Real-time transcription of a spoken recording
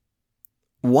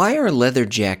Why are leather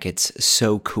jackets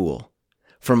so cool?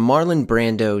 From Marlon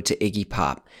Brando to Iggy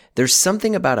Pop, there's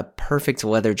something about a perfect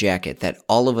leather jacket that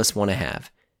all of us want to have.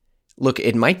 Look,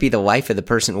 it might be the life of the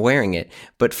person wearing it,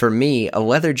 but for me, a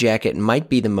leather jacket might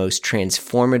be the most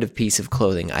transformative piece of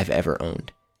clothing I've ever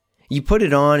owned. You put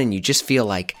it on and you just feel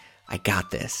like, I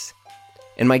got this.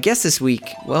 And my guest this week,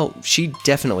 well, she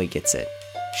definitely gets it.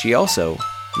 She also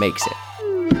makes it.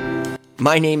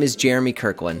 My name is Jeremy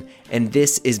Kirkland, and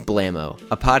this is Blammo,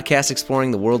 a podcast exploring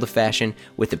the world of fashion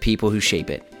with the people who shape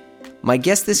it. My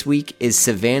guest this week is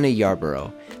Savannah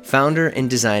Yarborough, founder and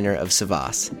designer of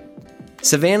Savas.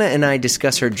 Savannah and I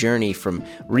discuss her journey from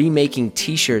remaking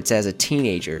t-shirts as a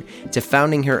teenager to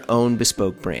founding her own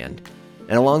bespoke brand.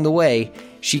 And along the way,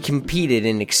 she competed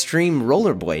in extreme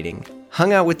rollerblading,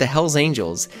 hung out with the Hells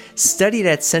Angels, studied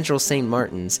at Central St.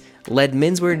 Martin's, led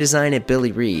menswear design at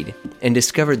Billy Reed, and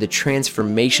discovered the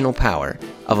transformational power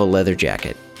of a leather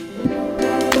jacket.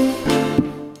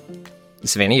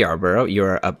 Savannah Yarborough,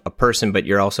 you're a person, but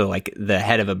you're also like the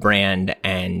head of a brand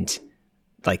and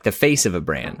like the face of a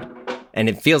brand. And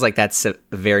it feels like that's a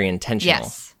very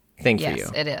intentional thing for you.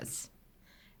 Yes, it is.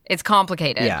 It's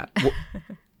complicated. Yeah.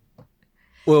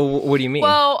 Well, what do you mean?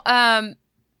 Well,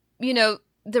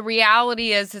 the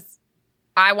reality is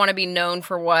I want to be known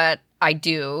for what I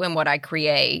do and what I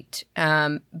create.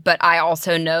 But I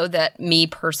also know that me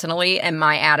personally and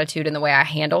my attitude and the way I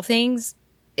handle things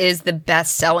is the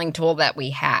best selling tool that we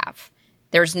have.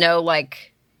 There's no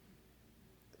like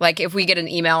if we get an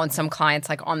email and some client's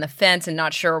like on the fence and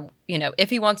not sure,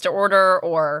 if he wants to order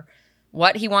or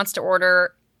what he wants to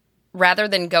order, rather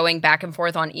than going back and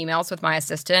forth on emails with my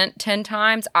assistant 10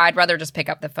 times, I'd rather just pick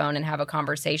up the phone and have a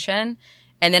conversation.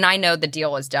 And then I know the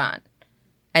deal is done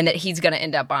and that he's going to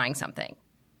end up buying something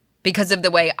because of the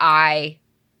way I,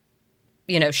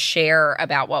 share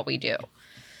about what we do.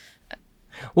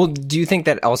 Well, do you think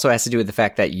that also has to do with the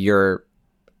fact that you're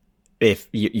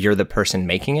the person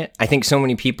making it? I think so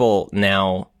many people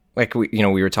now, like we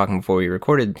were talking before we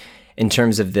recorded, in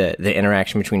terms of the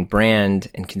interaction between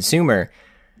brand and consumer,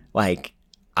 like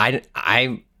I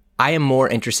am more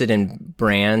interested in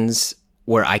brands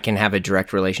where I can have a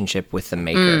direct relationship with the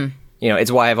maker.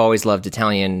 It's why I've always loved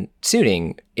Italian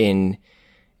suiting in,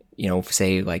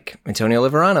 say like Antonio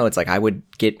Liverano. It's like I would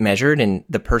get measured and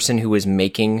the person who was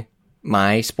making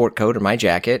my sport coat or my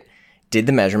jacket did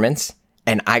the measurements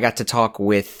and I got to talk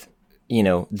with,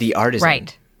 the artisan.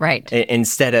 Right.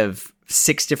 Instead of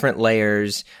 6 different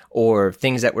layers or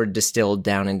things that were distilled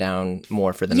down and down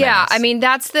more for the mass. I mean,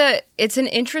 it's an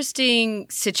interesting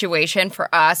situation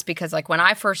for us because like when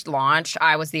I first launched,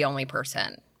 I was the only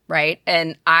person, right?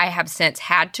 And I have since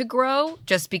had to grow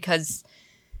just because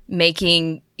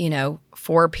making,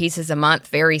 4 pieces a month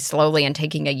very slowly and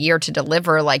taking a year to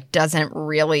deliver like doesn't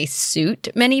really suit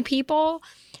many people.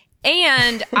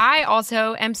 And I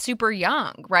also am super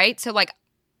young, right? So like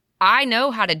I know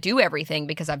how to do everything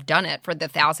because I've done it for the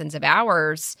thousands of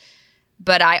hours,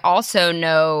 but I also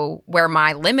know where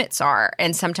my limits are.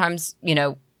 And sometimes,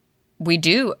 we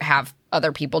do have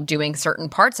other people doing certain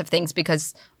parts of things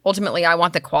because ultimately I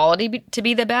want the quality to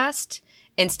be the best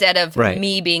instead of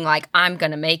me being like, I'm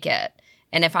going to make it.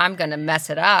 And if I'm going to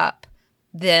mess it up,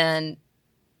 then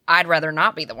I'd rather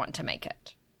not be the one to make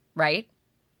it, right?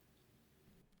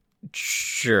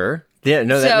 Sure. Yeah,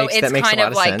 no, that makes a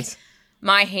lot of sense.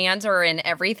 My hands are in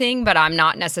everything, but I'm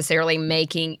not necessarily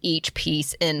making each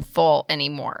piece in full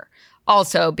anymore.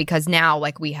 Also, because now,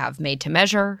 like, we have made to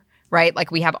measure, right?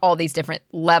 Like, we have all these different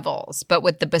levels. But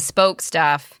with the bespoke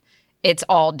stuff, it's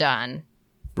all done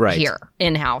here,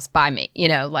 in-house, by me.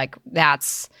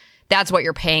 That's what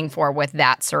you're paying for with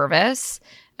that service,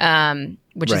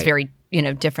 which is very,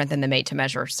 different than the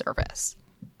made-to-measure service.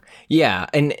 Yeah,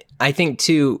 and I think,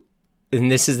 too, and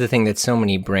this is the thing that so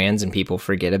many brands and people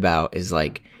forget about is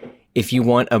like, if you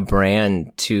want a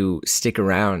brand to stick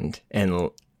around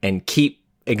and keep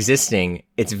existing,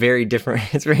 it's very different.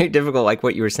 It's very difficult. Like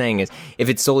what you were saying is if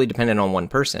it's solely dependent on one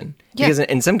person, because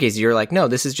in some cases you're like, no,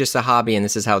 this is just a hobby and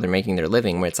this is how they're making their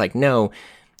living. Where it's like, no,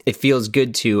 it feels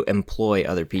good to employ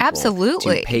other people.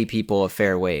 Absolutely. To pay people a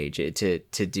fair wage to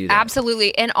do that.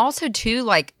 Absolutely. And also too,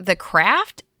 like the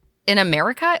craft in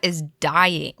America is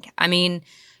dying. I mean,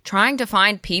 trying to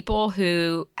find people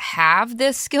who have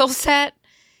this skill set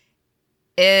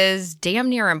is damn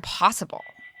near impossible,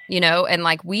 and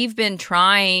like we've been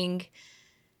trying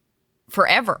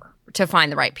forever to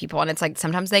find the right people. And it's like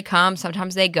sometimes they come,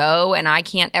 sometimes they go, and I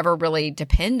can't ever really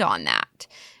depend on that.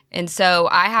 And so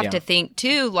I have to think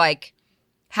too, like,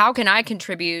 how can I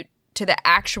contribute to the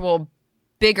actual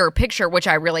bigger picture, which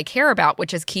I really care about,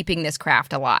 which is keeping this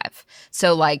craft alive.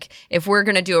 So like if we're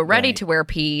going to do a ready to wear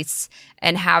piece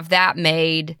and have that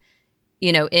made,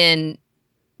 in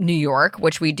New York,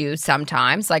 which we do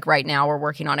sometimes, like right now we're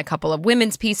working on a couple of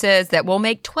women's pieces that we'll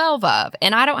make 12 of,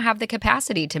 and I don't have the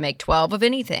capacity to make 12 of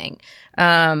anything.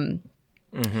 And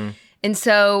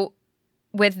so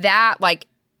with that, like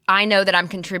I know that I'm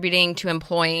contributing to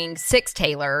employing 6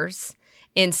 tailors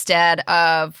instead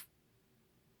of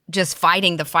just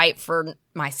fighting the fight for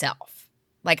myself.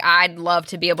 Like I'd love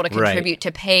to be able to contribute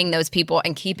to paying those people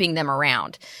and keeping them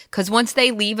around. Because once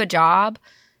they leave a job,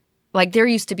 like there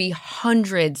used to be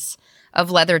hundreds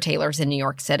of leather tailors in New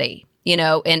York City,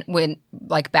 and when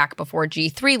like back before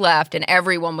G3 left and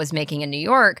everyone was making in New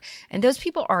York, and those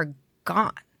people are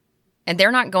gone and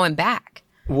they're not going back.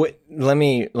 Let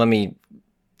me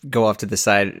go off to the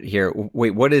side here.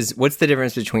 Wait, what's the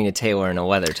difference between a tailor and a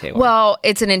leather tailor? Well,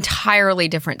 it's an entirely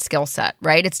different skill set,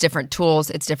 right? It's different tools,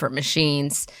 it's different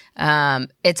machines.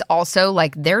 It's also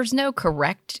like there's no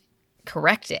correcting.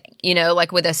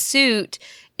 Like with a suit,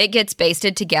 it gets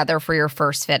basted together for your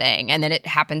first fitting, and then it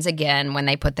happens again when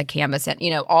they put the canvas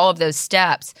in. All of those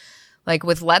steps. Like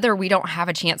with leather, we don't have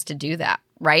a chance to do that,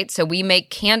 right? So we make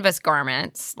canvas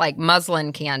garments, like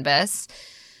muslin canvas.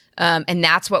 And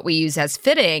that's what we use as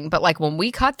fitting. But like when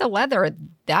we cut the leather,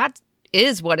 that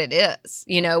is what it is.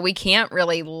 We can't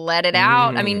really let it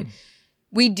out. I mean,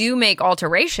 we do make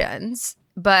alterations,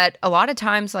 but a lot of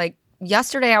times, like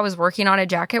yesterday I was working on a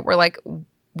jacket where like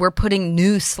we're putting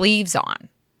new sleeves on,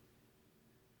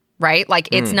 right? Like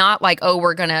it's not like, oh,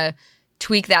 we're going to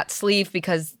tweak that sleeve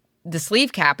because the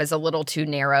sleeve cap is a little too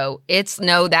narrow.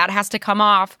 No, that has to come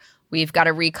off. We've got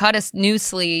to recut a new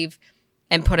sleeve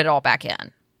and put it all back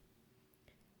in.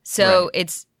 So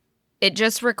it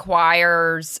just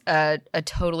requires a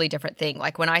totally different thing.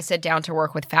 Like when I sit down to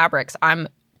work with fabrics, I'm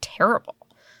terrible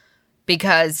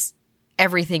because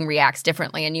everything reacts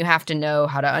differently, and you have to know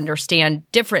how to understand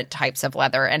different types of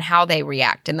leather and how they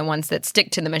react, and the ones that stick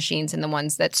to the machines and the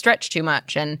ones that stretch too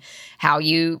much, and how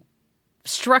you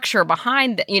structure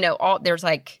behind there's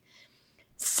like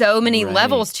so many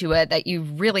levels to it that you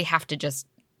really have to just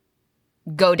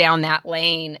go down that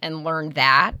lane and learn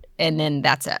that, and then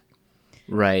that's it.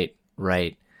 Right.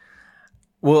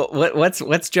 Well,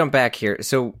 let's jump back here.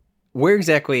 So where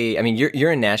exactly, I mean,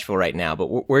 you're in Nashville right now, but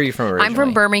where are you from originally? I'm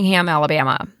from Birmingham,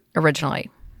 Alabama, originally.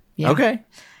 Yeah. Okay.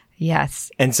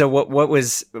 Yes. And so what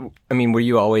was, I mean, were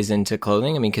you always into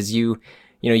clothing? I mean, because you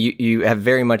have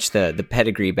very much the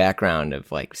pedigree background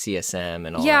of like CSM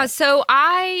and all that. Yeah, so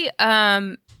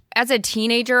I as a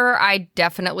teenager, I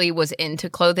definitely was into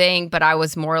clothing, but I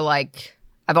was more like,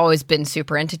 I've always been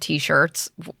super into t-shirts,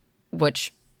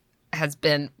 which has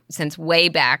been since way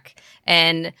back.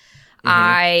 And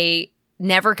I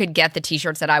never could get the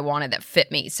t-shirts that I wanted that fit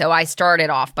me. So I started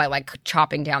off by like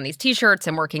chopping down these t-shirts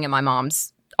and working in my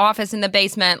mom's office in the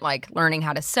basement, like learning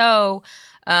how to sew.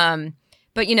 But,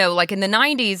 like in the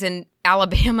 90s in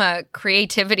Alabama,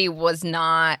 creativity was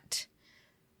not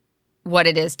what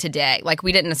it is today. Like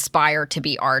we didn't aspire to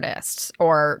be artists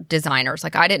or designers.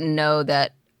 Like I didn't know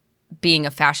that being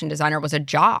a fashion designer was a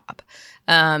job.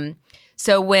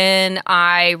 So when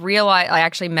I realized, I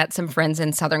actually met some friends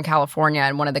in Southern California,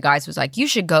 and one of the guys was like, you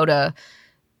should go to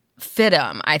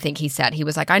FITM, I think he said. He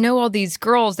was like, I know all these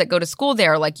girls that go to school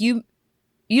there. Like you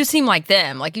seem like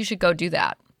them. Like you should go do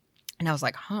that. And I was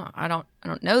like, I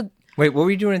don't know. Wait, what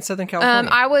were you doing in Southern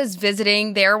California? I was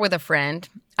visiting there with a friend.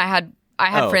 I had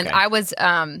friends. Okay. I was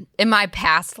in my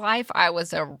past life, I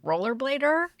was a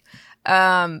rollerblader,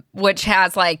 which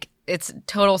has like, it's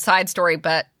total side story,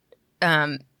 but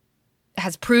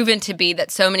has proven to be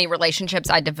that so many relationships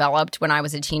I developed when I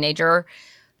was a teenager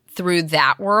through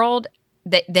that world,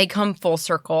 they come full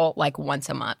circle like once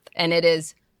a month. And it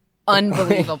is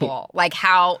unbelievable, like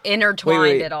how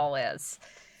intertwined it all is.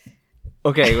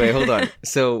 Okay, wait, hold on.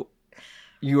 So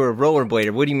you were a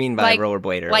rollerblader. What do you mean by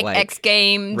rollerblader? Like X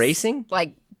Games. Racing?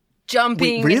 Like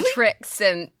jumping really? and tricks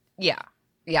and yeah.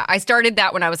 Yeah, I started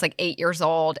that when I was like 8 years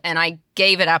old, and I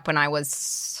gave it up when I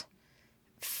was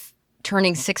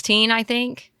turning 16, I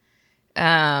think.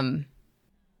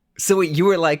 So you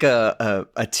were like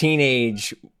a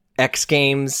teenage X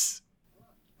Games.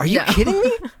 Are you kidding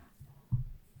me?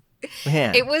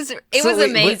 Man. It was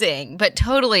amazing, but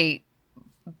totally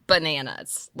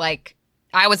bananas. Like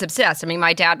I was obsessed. I mean,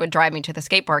 my dad would drive me to the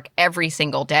skate park every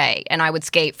single day, and I would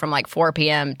skate from like 4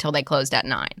 p.m. till they closed at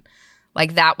 9.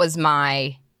 Like that was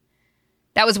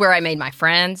where I made my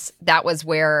friends. That was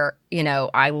where,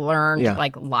 I learned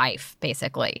like life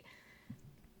basically.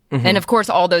 Mm-hmm. And of course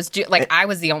all those, I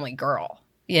was the only girl,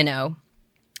 there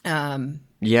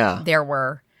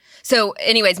were, So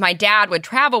anyways, my dad would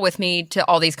travel with me to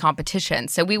all these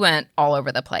competitions. So we went all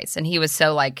over the place, and he was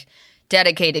so like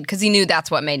dedicated because he knew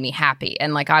that's what made me happy.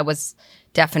 And like I was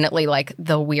definitely like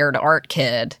the weird art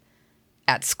kid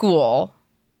at school.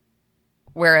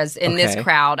 Whereas in this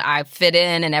crowd, I fit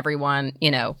in, and everyone,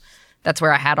 you know, that's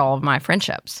where I had all of my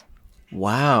friendships.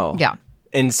 Wow. Yeah.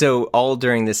 And so all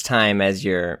during this time as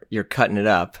you're cutting it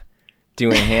up,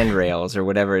 doing handrails or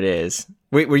whatever it is.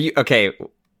 Wait, were you okay,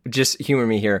 just humor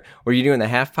me here. Were you doing the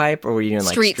half pipe or were you doing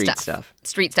like street stuff?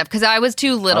 Street stuff, because I was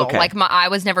too little. Okay. Like I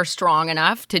was never strong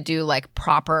enough to do like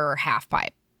proper half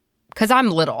pipe. Because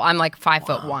I'm little. I'm like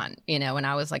 5'1", you know, and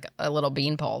I was like a little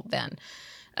beanpole then.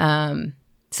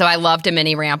 So I loved a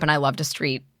mini ramp and I loved a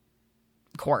street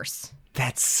course.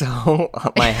 That's so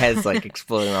my head's like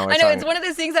exploding all the time. I know, it's one of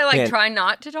those things I like try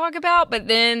not to talk about, but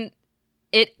then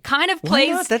it kind of plays.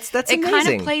 Why not? That's it amazing. Kind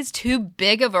of plays too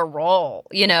big of a role,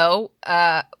 you know,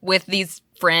 with these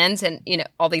friends and, you know,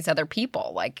 all these other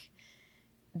people like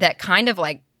that kind of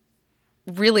like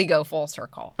really go full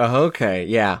circle. Oh, okay.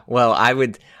 Yeah. Well, I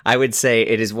would say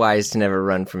it is wise to never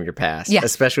run from your past,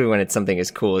 especially when it's something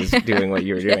as cool as doing what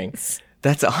you were doing. Yes.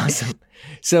 That's awesome.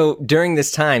 So during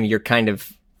this time, you're kind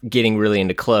of getting really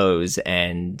into clothes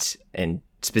and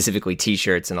specifically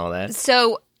T-shirts and all that.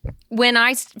 So when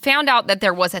I found out that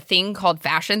there was a thing called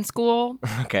fashion school,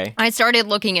 I started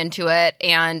looking into it.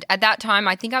 And at that time,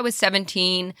 I think I was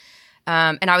 17,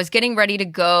 and I was getting ready to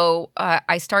go.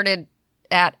 I started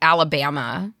at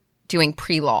Alabama doing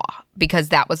pre-law because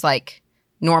that was like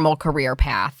normal career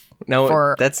path.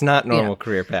 No, that's not normal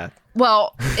career path.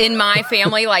 Well, in my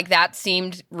family, like that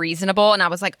seemed reasonable. And I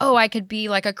was like, oh, I could be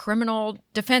like a criminal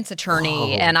defense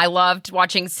attorney. And I loved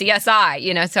watching CSI,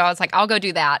 you know, so I was like, I'll go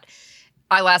do that.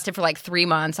 I lasted for like 3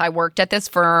 months. I worked at this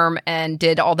firm and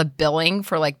did all the billing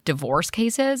for like divorce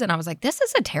cases. And I was like, this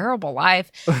is a terrible life.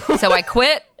 So I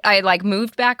quit. I like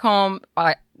moved back home.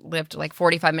 I lived like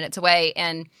 45 minutes away.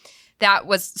 And that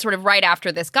was sort of right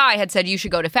after this guy had said, you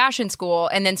should go to fashion school.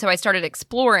 And then so I started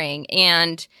exploring,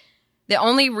 and the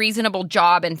only reasonable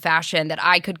job in fashion that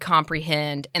I could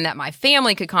comprehend and that my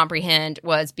family could comprehend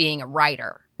was being a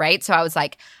writer, right? So I was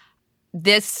like,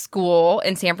 this school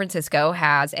in San Francisco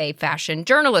has a fashion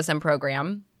journalism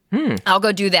program. I'll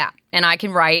go do that. And I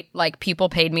can write, like people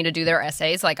paid me to do their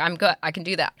essays. Like I'm good. I can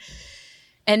do that.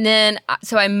 And then,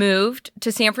 so I moved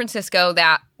to San Francisco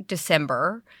that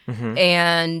December.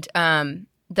 And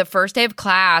the first day of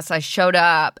class, I showed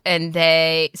up and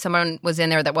someone was in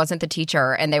there that wasn't the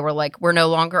teacher. And they were like, we're no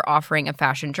longer offering a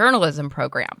fashion journalism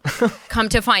program. Come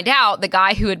to find out, the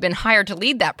guy who had been hired to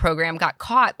lead that program got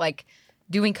caught like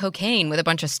doing cocaine with a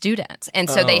bunch of students. And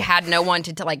so they had no one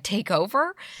to like take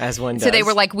over. As one does. So they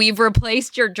were like, we've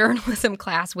replaced your journalism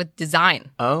class with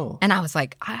design. Oh. And I was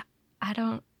like, I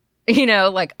don't, you know,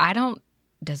 like I don't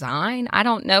design. I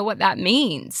don't know what that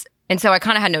means. And so I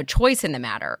kind of had no choice in the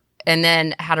matter. And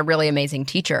then had a really amazing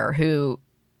teacher who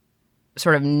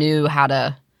sort of knew how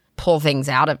to pull things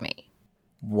out of me.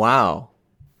 Wow.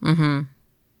 Mm-hmm.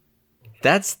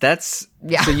 That's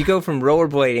So you go from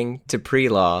rollerblading to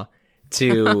pre-law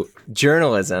to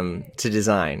journalism to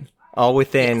design, all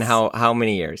within how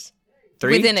many years?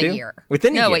 3? Within 2? a year.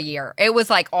 Within a year. It was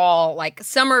like all like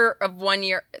summer of 1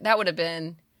 year. That would have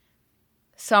been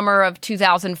summer of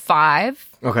 2005.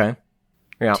 Okay.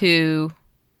 Yeah.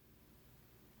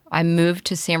 I moved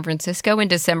to San Francisco in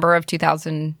December of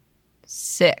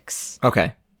 2006.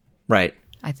 Okay. Right.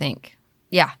 I think.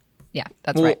 Yeah. Yeah,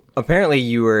 that's right. Apparently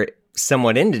you were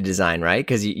somewhat into design, right?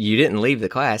 Because you didn't leave the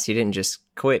class. You didn't just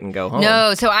quit and go home.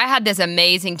 No. So I had this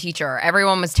amazing teacher.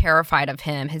 Everyone was terrified of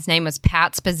him. His name was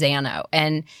Pat Spazzano.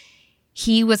 And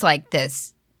he was like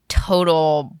this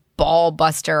total ball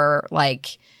buster.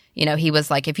 Like, you know, he was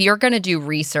like, if you're going to do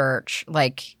research,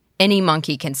 like any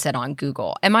monkey can sit on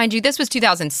Google. And mind you, this was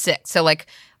 2006. So like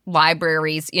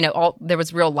libraries, you know, there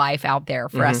was real life out there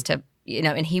for us to, you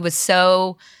know, and he was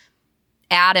so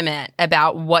adamant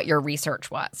about what your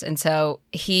research was. And so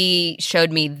he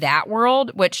showed me that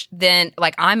world, which then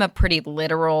like I'm a pretty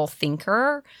literal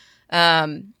thinker.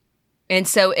 And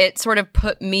so it sort of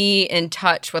put me in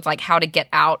touch with like how to get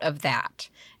out of that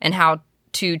and how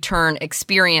to turn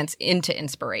experience into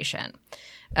inspiration.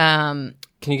 Can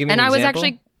you give me an example? I was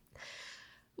actually,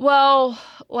 well,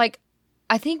 like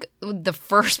I think the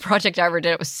first project I ever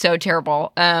did, it was so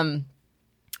terrible.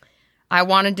 I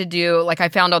wanted to do, like I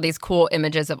found all these cool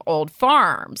images of old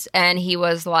farms. And he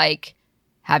was like,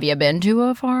 have you been to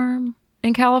a farm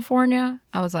in California?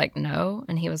 I was like, no.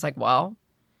 And he was like, well.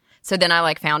 So then I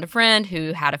like found a friend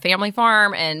who had a family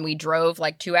farm and we drove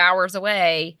like 2 hours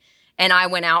away. And I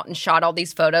went out and shot all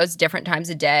these photos different times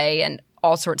a day. And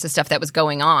all sorts of stuff that was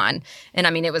going on. And I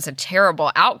mean, it was a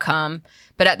terrible outcome,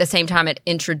 but at the same time, it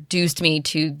introduced me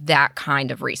to that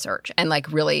kind of research and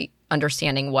like really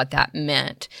understanding what that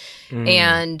meant.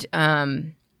 And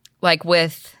like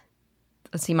with,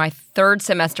 let's see, my third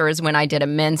semester is when I did a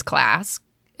men's class.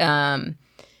 And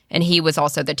he was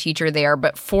also the teacher there.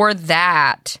 But for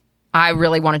that, I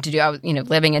really wanted to do, I was,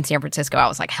 living in San Francisco, I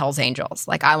was like Hell's Angels.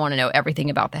 Like, I want to know everything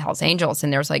about the Hell's Angels.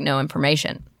 And there's like no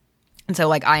information. And so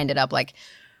like I ended up like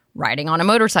riding on a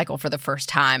motorcycle for the first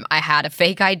time. I had a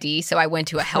fake ID. So I went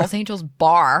to a Hell's Angels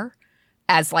bar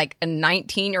as like a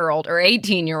 19-year-old or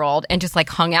 18-year-old and just like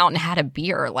hung out and had a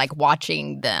beer, like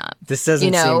watching them. This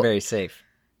doesn't seem very safe.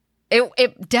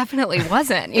 It definitely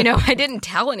wasn't. I didn't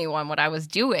tell anyone what I was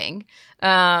doing.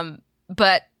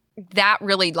 But that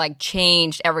really like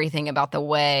changed everything about the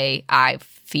way I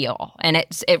feel. And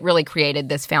it really created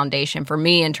this foundation for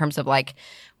me in terms of like,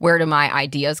 where do my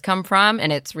ideas come from?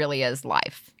 And it's really is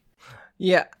life.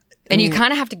 Yeah. And you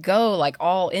kind of have to go like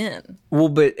all in. Well,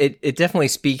 but it definitely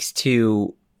speaks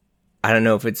to, I don't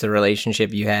know if it's a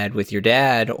relationship you had with your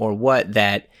dad or what,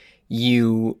 that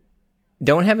you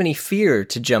don't have any fear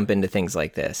to jump into things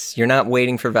like this. You're not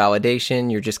waiting for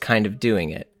validation. You're just kind of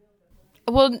doing it.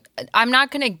 Well, I'm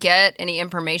not going to get any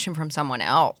information from someone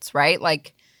else, right?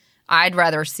 Like, I'd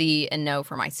rather see and know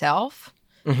for myself.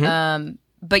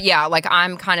 But yeah, like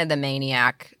I'm kind of the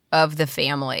maniac of the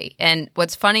family. And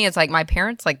what's funny is like my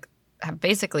parents like have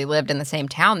basically lived in the same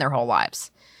town their whole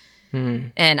lives.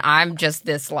 And I'm just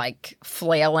this like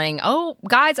flailing, oh,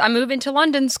 guys, I'm moving to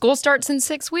London. School starts in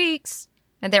 6 weeks.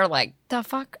 And they're like, the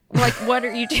fuck? Like, what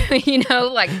are you doing?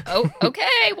 Like, oh,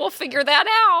 okay, we'll figure that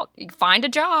out. You find a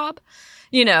job,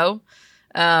 Well,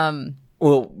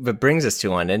 that brings us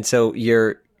to London. So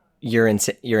you're in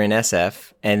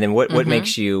SF, and then what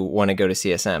makes you want to go to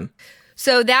CSM?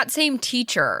 So that same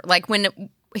teacher, like when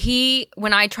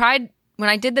I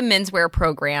did the menswear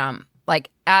program,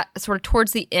 like at sort of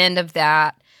towards the end of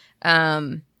that,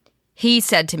 he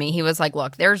said to me, he was like,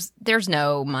 look, there's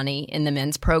no money in the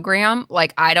men's program.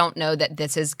 Like, I don't know that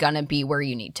this is going to be where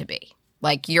you need to be.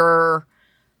 Like, I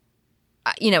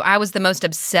was the most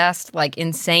obsessed, like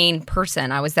insane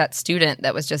person. I was that student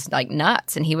that was just like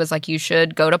nuts. And he was like, you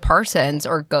should go to Parsons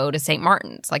or go to St.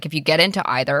 Martin's. Like, if you get into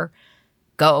either,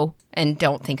 go and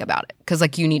don't think about it. Because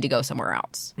like you need to go somewhere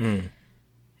else.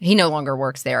 He no longer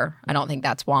works there. I don't think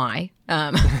that's why.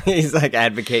 He's like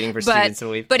advocating for students to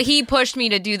leave. But he pushed me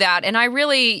to do that. And I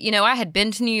really, I had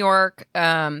been to New York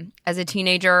as a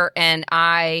teenager, and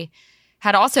I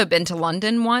had also been to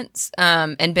London once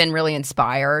and been really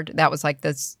inspired. That was like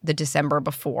the December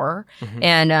before.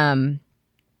 And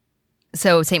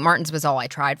so St. Martin's was all I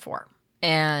tried for.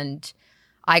 And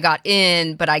I got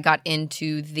in, but I got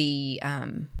into the,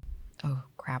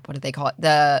 what do they call it?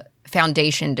 The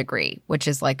foundation degree, which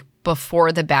is like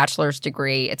before the bachelor's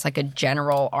degree. It's like a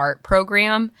general art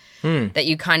program that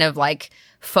you kind of like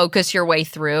focus your way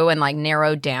through and like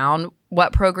narrow down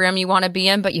what program you want to be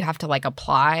in, but you have to like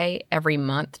apply every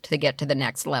month to get to the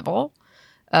next level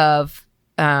of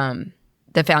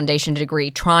the foundation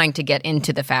degree, trying to get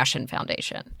into the fashion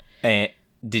foundation. And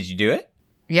did you do it?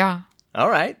 Yeah. All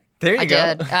right. There you go.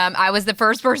 I did. I was the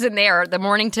first person there. The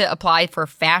morning to apply for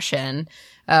fashion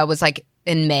was like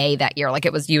in May that year. Like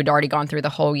you had already gone through the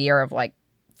whole year of like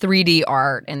 3D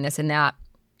art and this and that.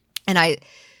 And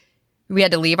we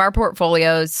had to leave our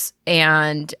portfolios,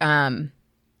 and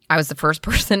I was the first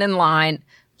person in line,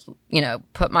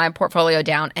 put my portfolio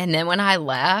down. And then when I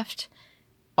left,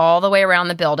 all the way around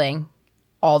the building,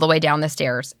 all the way down the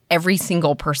stairs, every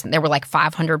single person, there were like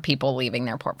 500 people leaving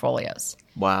their portfolios.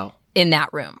 Wow. In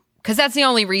that room. Because that's the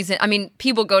only reason. I mean,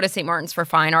 people go to St. Martin's for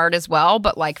fine art as well,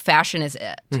 but like fashion is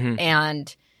it.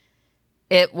 And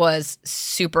it was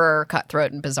super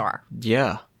cutthroat and bizarre.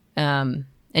 Yeah. And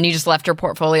you just left your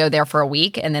portfolio there for a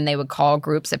week, and then they would call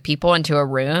groups of people into a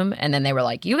room, and then they were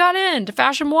like, you got into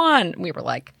Fashion One. We were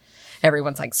like,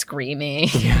 everyone's like screaming.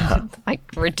 Yeah. Like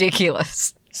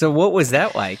ridiculous. So what was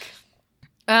that like?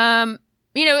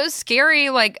 It was scary.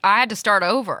 Like, I had to start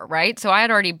over, right? So I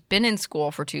had already been in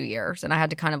school for 2 years, and I had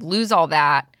to kind of lose all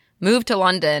that, move to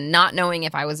London, not knowing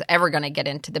if I was ever going to get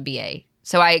into the BA.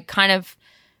 So I kind of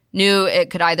knew it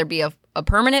could either be a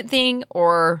permanent thing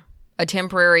or a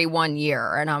temporary 1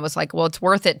 year. And I was like, well, it's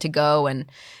worth it to go and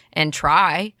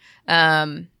try.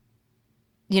 And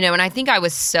I think I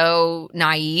was so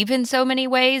naive in so many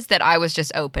ways that I was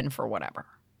just open for whatever.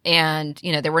 And,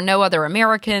 there were no other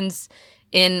Americans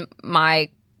in my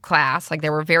class. Like,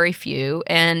 there were very few.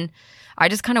 And I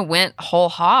just kind of went whole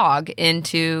hog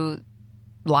into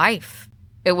life.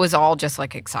 It was all just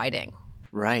like exciting.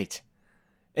 Right.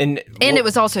 And it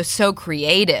was also so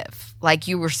creative. Like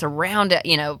you were surrounded,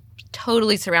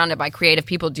 totally surrounded by creative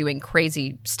people doing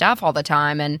crazy stuff all the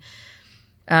time. And,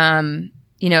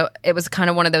 it was kind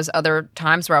of one of those other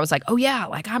times where I was like, oh yeah,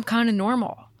 like I'm kind of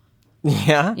normal.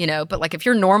 Yeah. But like if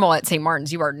you're normal at St.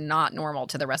 Martin's, you are not normal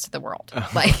to the rest of the world.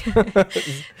 Like,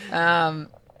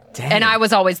 and I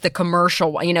was always the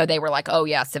commercial one. They were like, oh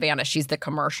yeah, Savannah, she's the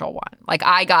commercial one. Like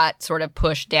I got sort of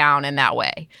pushed down in that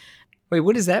way. Wait,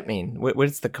 what does that mean? What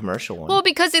is the commercial one? Well,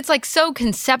 because it's like so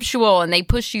conceptual and they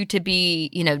push you to be,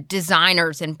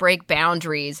 designers and break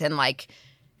boundaries and like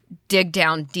dig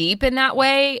down deep in that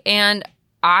way. And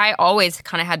I always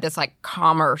kind of had this like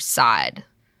commerce side,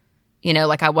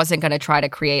 like I wasn't going to try to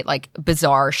create like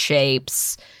bizarre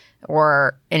shapes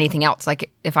or anything else. Like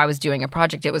if I was doing a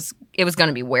project, it was going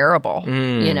to be wearable,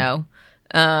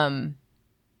 and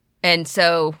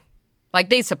so like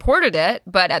they supported it,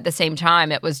 but at the same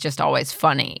time, it was just always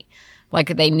funny.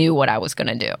 Like they knew what I was going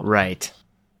to do. Right.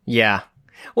 Yeah.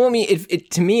 Well, I mean,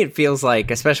 it to me, it feels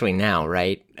like, especially now,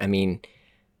 right? I mean,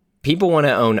 people want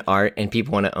to own art and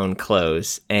people want to own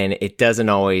clothes, and it doesn't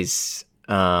always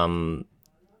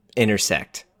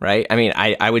intersect, right? I mean,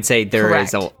 I would say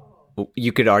Correct.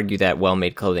 You could argue that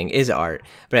well-made clothing is art,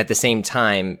 but at the same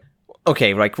time,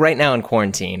 okay, like right now in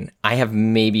quarantine, I have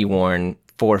maybe worn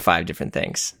 4 or 5 different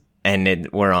things. And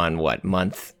we're on what,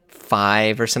 month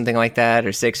 5 or something like that,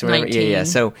 or 6 or whatever. 19. Yeah.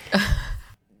 So,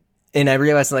 and I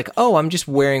realized like, oh, I'm just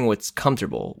wearing what's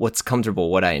comfortable,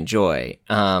 what I enjoy.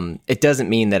 It doesn't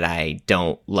mean that I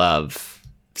don't love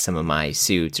some of my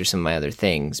suits or some of my other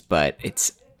things, but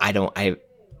it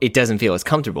doesn't feel as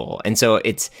comfortable. And so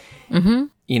it's,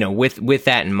 with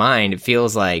that in mind, it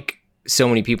feels like so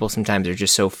many people sometimes are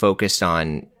just so focused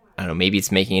on, I don't know, maybe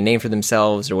it's making a name for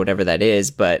themselves or whatever that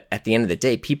is. But at the end of the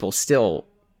day, people still,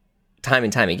 time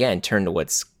and time again, turn to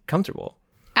what's comfortable.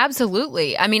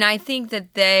 Absolutely. I mean, I think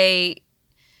that they,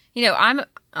 I'm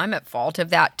at fault of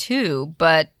that too,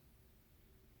 but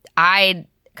I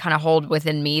kind of hold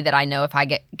within me that I know if I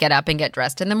get up and get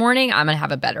dressed in the morning, I'm going to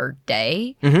have a better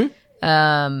day. Mm-hmm.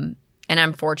 And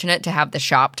I'm fortunate to have the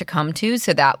shop to come to,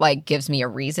 so that like gives me a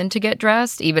reason to get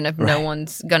dressed, even if no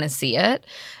one's going to see it.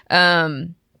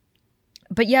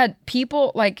 But yeah,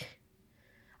 people like,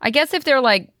 I guess if they're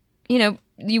like, you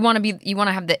want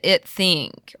to have the it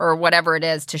thing or whatever it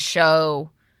is to show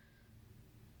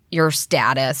your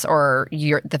status or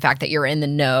the fact that you're in the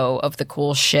know of the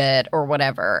cool shit or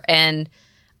whatever. And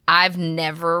I've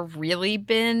never really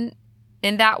been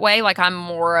in that way. Like I'm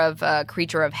more of a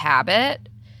creature of habit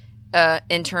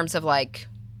in terms of like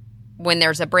when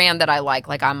there's a brand that I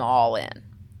like I'm all in,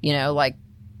 like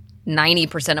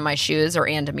 90% of my shoes are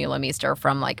Ann Demeulemeester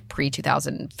from like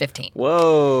pre-2015.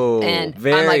 Whoa. And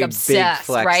very I'm like obsessed, big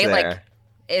flex right? there.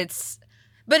 Like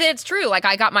but it's true. Like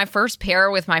I got my first pair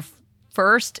with my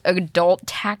first adult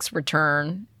tax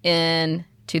return in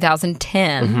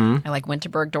 2010. Mm-hmm. I like went to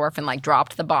Bergdorf and like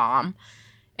dropped the bomb.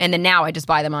 And then now I just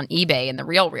buy them on eBay in the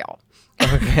Real.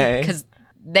 Okay. Because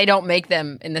they don't make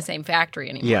them in the same factory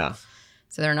anymore. Yeah.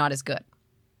 So they're not as good.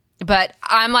 But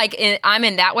I'm like, I'm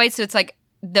in that way. So it's like,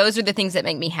 those are the things that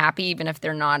make me happy, even if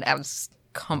they're not as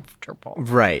comfortable.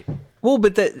 Right. Well,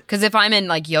 but because if I'm in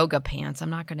like yoga pants, I'm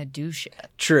not going to do shit.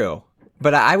 True.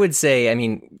 But I would say, I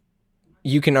mean,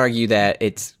 you can argue that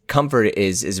it's comfort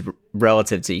is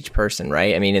relative to each person,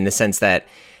 right? I mean, in the sense that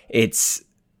it's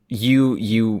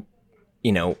you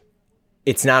know,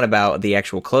 it's not about the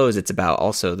actual clothes. It's about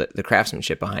also the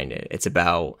craftsmanship behind it. It's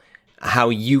about how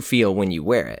you feel when you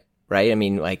wear it, right? I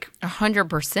mean, like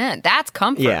 100%. That's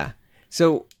comfort. Yeah.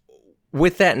 So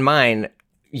with that in mind,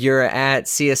 you're at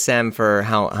CSM for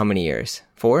how many years?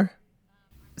 4?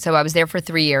 So I was there for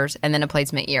 3 years, and then a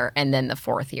placement year, and then the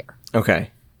 4th year. Okay.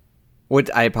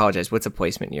 I apologize. What's a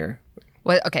placement year?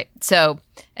 Well, okay. So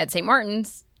at St.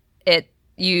 Martin's,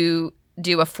 you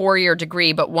do a 4-year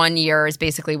degree, but 1 year is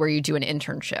basically where you do an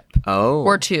internship. Oh.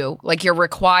 Or 2. Like you're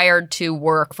required to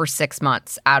work for 6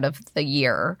 months out of the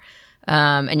year,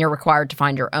 and you're required to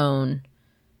find your own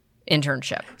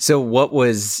internship. So what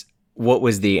was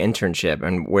the internship,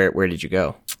 and where did you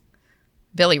go?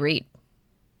 Billy Reid.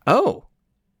 Oh.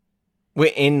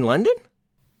 Wait, in London?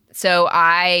 So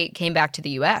I came back to the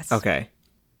U.S. Okay.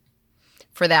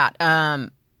 For that,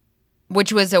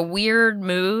 which was a weird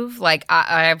move. Like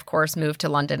I of course moved to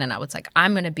London, and I was like,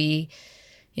 I'm going to be,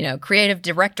 creative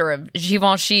director of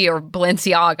Givenchy or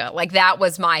Balenciaga. Like that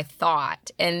was my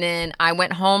thought. And then I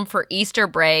went home for Easter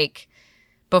break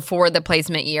before the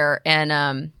placement year,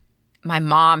 and my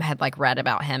mom had like read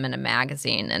about him in a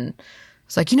magazine and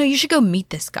was like, you should go meet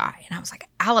this guy. And I was like,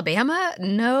 Alabama?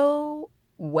 No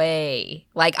way.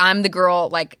 Like, I'm the girl,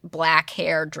 like, black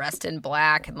hair, dressed in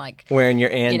black, and, like... Wearing your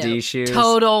Andy shoes.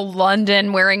 Total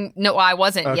London wearing... No, I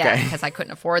wasn't yet, Okay. because I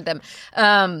couldn't afford them.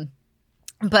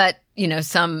 But,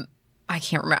 some... I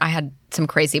can't remember. I had some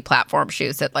crazy platform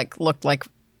shoes that, like, looked like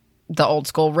the old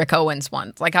school Rick Owens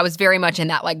ones. Like, I was very much in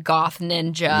that, like, goth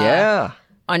ninja,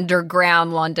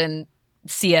 underground London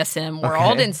CSM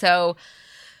world. Okay. And so...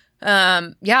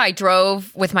 I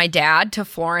drove with my dad to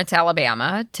Florence,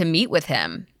 Alabama to meet with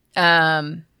him.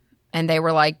 And they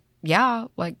were like, yeah,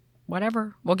 like,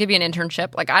 whatever. We'll give you an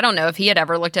internship. Like, I don't know if he had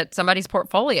ever looked at somebody's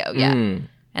portfolio yet. And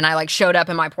I, like, showed up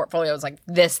and my portfolio was, like,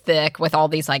 this thick with all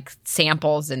these, like,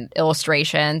 samples and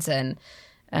illustrations. And,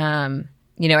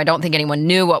 I don't think anyone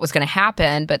knew what was going to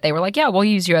happen. But they were like, yeah, we'll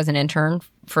use you as an intern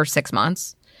for 6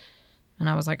 months. And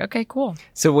I was like, okay, cool.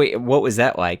 So wait, what was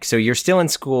that like? So you're still in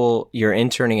school, you're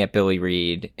interning at Billy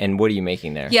Reed, and what are you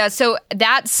making there? Yeah, so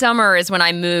that summer is when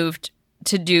I moved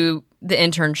to do the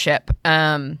internship.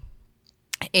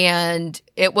 And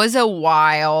it was a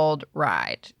wild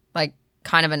ride, like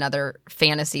kind of another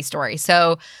fantasy story.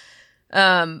 So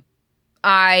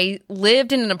I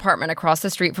lived in an apartment across the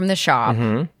street from the shop,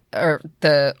 or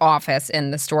the office,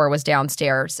 and the store was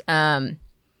downstairs.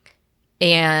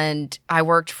 And I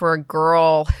worked for a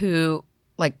girl who,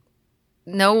 like,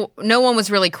 no one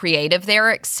was really creative there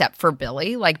except for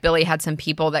Billy. Like, Billy had some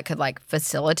people that could, like,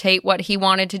 facilitate what he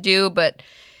wanted to do, but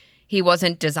he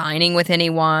wasn't designing with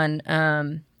anyone.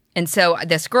 And so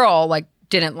this girl, like,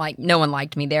 no one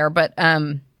liked me there, but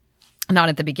not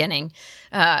at the beginning.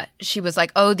 She was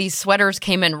like, oh, these sweaters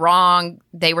came in wrong.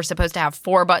 They were supposed to have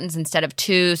 4 buttons instead of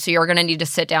 2, so you're going to need to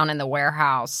sit down in the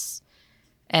warehouse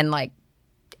and, like,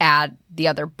 add the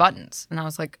other buttons. And I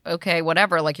was like, okay,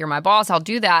 whatever. Like, you're my boss. I'll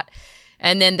do that.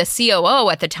 And then the COO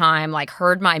at the time, like,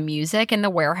 heard my music in the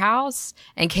warehouse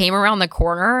and came around the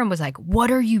corner and was like,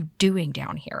 what are you doing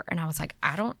down here? And I was like,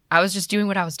 I was just doing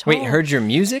what I was told. Wait, heard your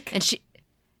music? And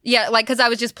yeah, like, because I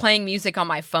was just playing music on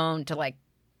my phone to, like,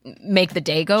 make the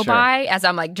day go by as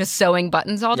I'm, like, just sewing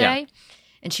buttons all day.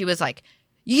 And she was like,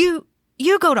 you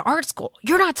go to art school.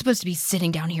 You're not supposed to be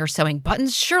sitting down here sewing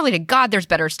buttons. Surely to God, there's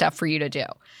better stuff for you to do.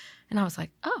 And I was like,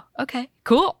 oh, okay,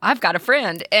 cool. I've got a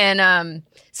friend. And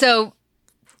so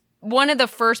one of the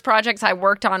first projects I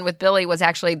worked on with Billy was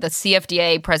actually the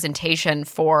CFDA presentation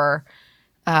for,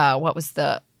 it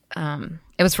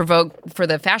was for Vogue, for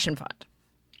the Fashion Fund.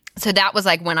 So that was,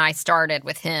 like, when I started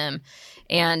with him.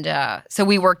 And so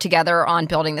we worked together on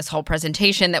building this whole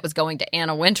presentation that was going to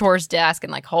Anna Wintour's desk,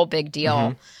 and, like, whole big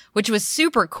deal, which was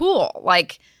super cool.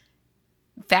 Like,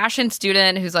 fashion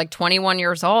student who's, like, 21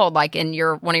 years old, like, in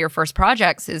one of your first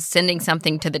projects is sending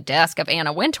something to the desk of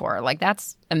Anna Wintour. Like,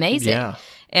 that's amazing. Yeah.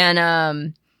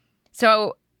 And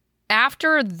so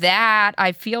after that,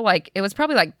 I feel like it was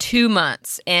probably, like, 2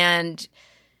 months, and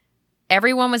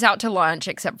everyone was out to lunch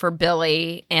except for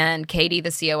Billy and Katie,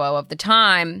 the COO of the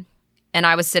time. And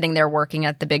I was sitting there working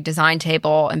at the big design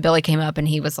table, and Billy came up and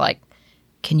he was like,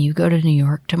 can you go to New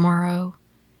York tomorrow?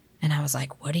 And I was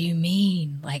like, what do you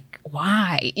mean? Like,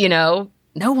 why? No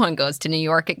one goes to New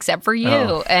York except for you.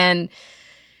 Oh. And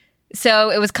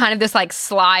so it was kind of this, like,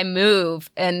 sly move.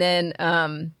 And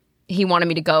then he wanted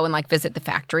me to go and, like, visit the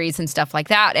factories and stuff like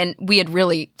that. And we had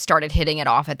really started hitting it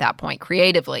off at that point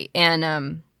creatively.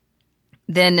 And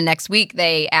then the next week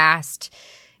they asked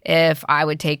if I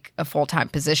would take a full-time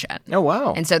position. Oh,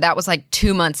 wow. And so that was, like,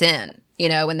 2 months in,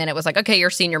 and then it was like, okay, you're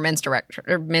senior men's director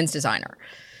or men's designer.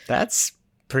 That's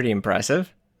pretty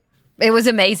impressive. It was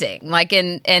amazing. Like,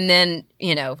 and then,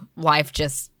 life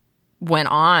just went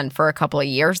on for a couple of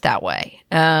years that way.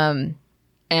 And,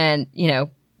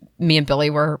 me and Billy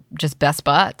were just best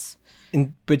buds.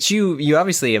 But you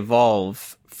obviously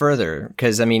evolve further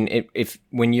because, I mean, if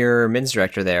when you're men's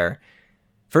director there,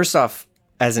 first off,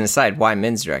 as an aside, why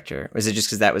men's director? Was it just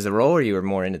because that was the role, or you were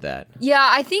more into that? Yeah,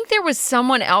 I think there was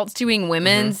someone else doing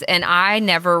women's, and I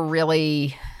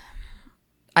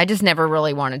just never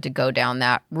really wanted to go down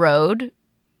that road.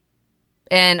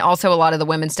 And also a lot of the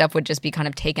women's stuff would just be kind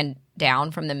of taken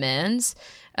down from the men's.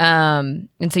 And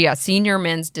so, yeah, senior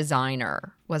men's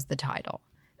designer was the title.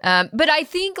 But I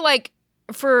think, like,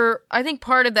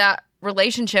 part of that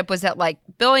relationship was that, like,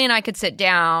 Billy and I could sit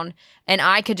down and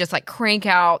I could just, like, crank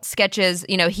out sketches.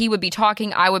 He would be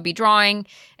talking, I would be drawing,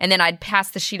 and then I'd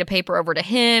pass the sheet of paper over to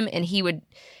him, and he would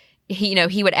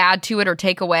add to it or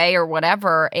take away or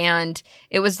whatever. And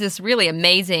it was this really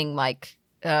amazing, like,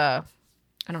 I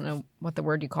don't know what the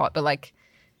word you call it, but, like,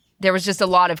 there was just a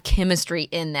lot of chemistry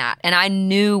in that. And I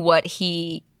knew what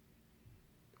he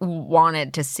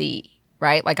wanted to see,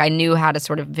 right? Like, I knew how to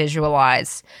sort of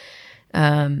visualize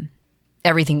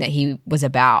everything that he was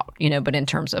about, but in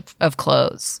terms of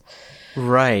clothes.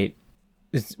 Right.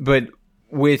 But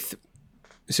were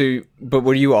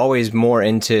you always more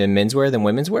into menswear than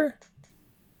women's wear?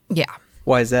 Yeah.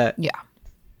 Why is that? Yeah.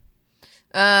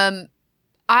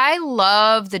 I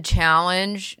love the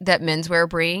challenge that menswear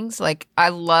brings. Like, I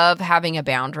love having a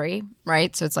boundary,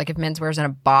 right? So it's like if menswear's in a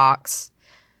box,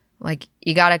 like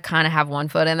you got to kind of have one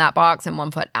foot in that box and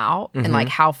one foot out. And like,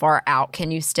 how far out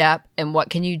can you step and what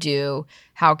can you do?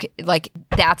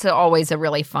 That's always a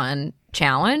really fun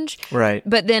challenge. Right.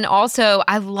 But then also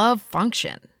I love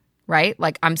function, right?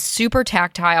 Like, I'm super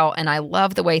tactile and I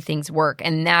love the way things work.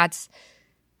 And that's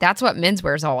what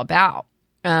menswear is all about.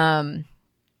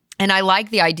 And I like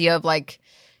the idea of like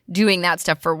doing that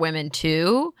stuff for women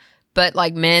too, but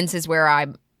like men's is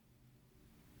where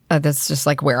that's just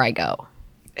like where I go.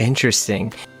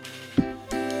 Interesting.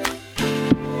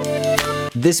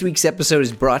 This week's episode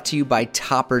is brought to you by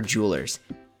Topper Jewelers.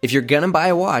 If you're gonna buy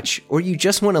a watch or you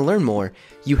just want to learn more,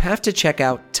 you have to check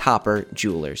out Topper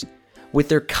Jewelers. With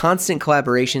their constant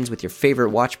collaborations with your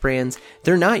favorite watch brands,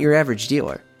 they're not your average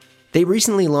dealer. They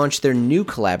recently launched their new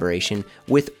collaboration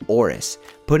with Oris,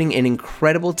 putting an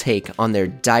incredible take on their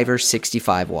Diver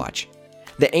 65 watch.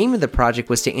 The aim of the project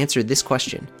was to answer this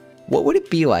question: what would it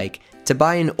be like to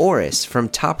buy an Oris from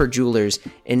Topper Jewelers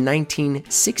in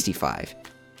 1965?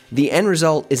 The end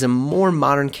result is a more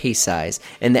modern case size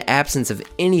and the absence of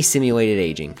any simulated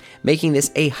aging, making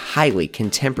this a highly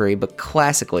contemporary but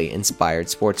classically inspired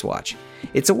sports watch.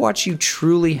 It's a watch you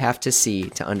truly have to see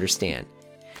to understand.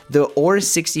 The Oris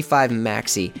 65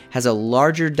 Maxi has a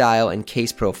larger dial and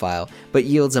case profile, but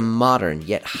yields a modern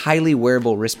yet highly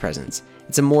wearable wrist presence.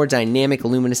 It's a more dynamic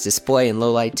luminous display in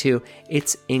low light too.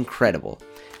 It's incredible.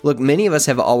 Look, many of us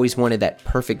have always wanted that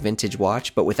perfect vintage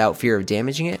watch, but without fear of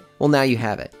damaging it. Well, now you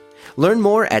have it. Learn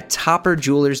more at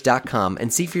topperjewelers.com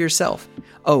and see for yourself.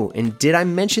 Oh, and did I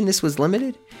mention this was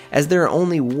limited? As there are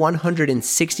only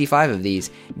 165 of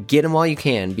these, get them while you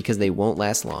can because they won't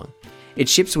last long. It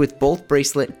ships with both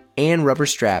bracelet and rubber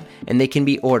strap, and they can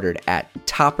be ordered at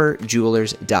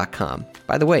topperjewelers.com.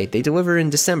 By the way, they deliver in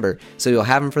December, so you'll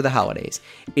have them for the holidays.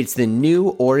 It's the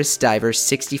new Oris Diver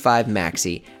 65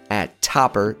 Maxi at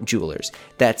Topper Jewelers.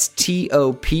 That's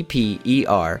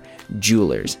TOPPER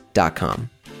jewelers.com.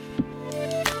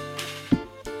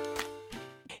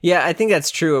 Yeah, I think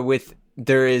that's true.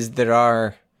 There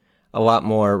are a lot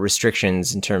more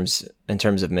restrictions in terms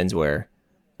of menswear.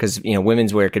 Because,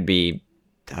 women's wear could be,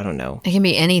 I don't know. It can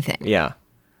be anything. Yeah.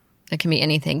 It can be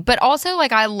anything. But also,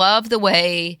 like, I love the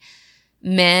way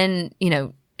men,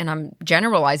 and I'm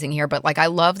generalizing here, but, like, I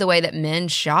love the way that men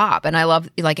shop. And I love,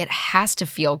 like, it has to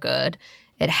feel good.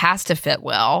 It has to fit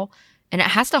well. And it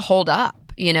has to hold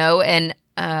up, And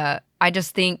I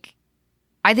think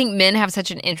men have such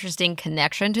an interesting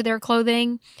connection to their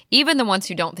clothing. Even the ones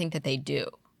who don't think that they do.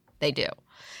 They do.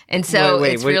 And so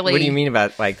it's really... What do you mean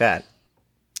about like that?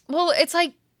 Well, it's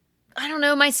like, I don't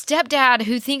know, my stepdad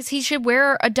who thinks he should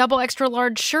wear a double extra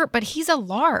large shirt, but he's a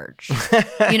large,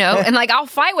 and like, I'll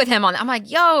fight with him on that. I'm like,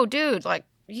 yo, dude, like,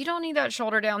 you don't need that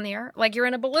shoulder down there. Like, you're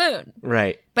in a balloon.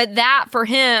 Right. But that for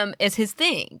him is his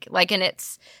thing. Like, and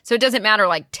so it doesn't matter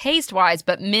like taste wise,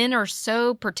 but men are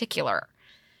so particular.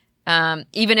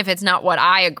 Even if it's not what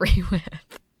I agree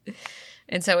with.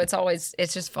 And so it's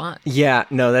just fun. Yeah,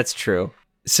 no, that's true.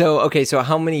 So, okay, so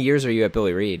how many years are you at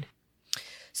Billy Reid?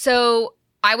 So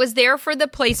I was there for the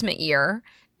placement year,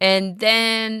 and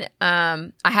then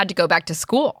I had to go back to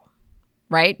school,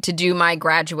 right, to do my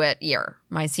graduate year,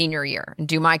 my senior year, and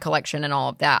do my collection and all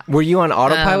of that. Were you on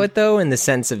autopilot though, in the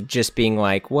sense of just being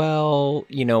like, well,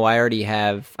 I already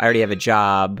have a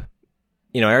job,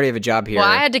 I already have a job here. Well,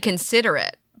 I had to consider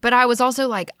it, but I was also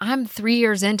like, I'm 3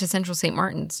 years into Central St.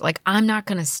 Martin's, like, I'm not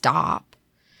going to stop.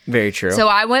 Very true. So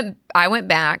I went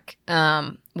back.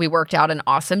 We worked out an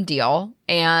awesome deal,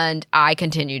 and I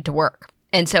continued to work.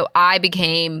 And so I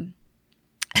became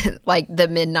like the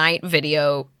midnight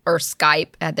video or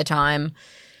Skype at the time.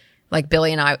 Like,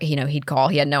 Billy and I, he'd call.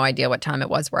 He had no idea what time it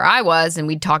was where I was, and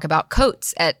we'd talk about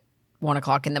coats at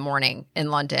 1:00 in the morning in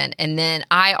London. And then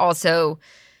I also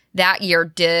that year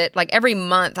did, like, every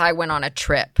month I went on a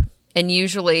trip, and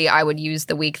usually I would use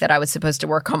the week that I was supposed to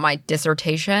work on my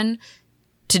dissertation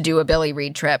to do a Billy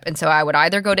Reid trip. And so I would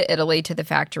either go to Italy to the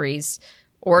factories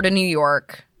or to New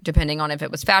York, depending on if it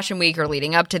was Fashion Week or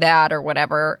leading up to that or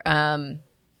whatever,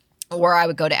 or I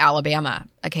would go to Alabama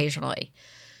occasionally.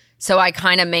 So I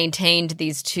kind of maintained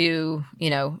these two,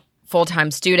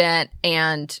 full-time student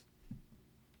and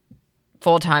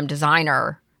full-time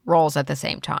designer roles at the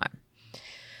same time.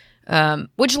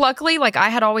 Which luckily, like I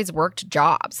had always worked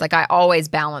jobs. Like I always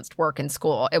balanced work and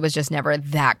school. It was just never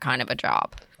that kind of a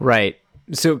job. Right.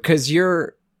 So, because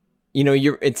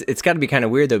it's got to be kind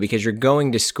of weird though, because you're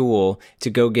going to school to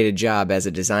go get a job as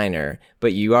a designer,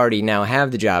 but you already now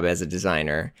have the job as a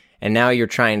designer. And now you're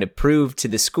trying to prove to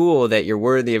the school that you're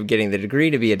worthy of getting the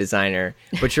degree to be a designer,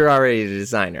 but you're already a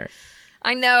designer.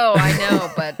 I know,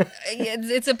 but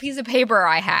it's a piece of paper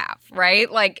I have,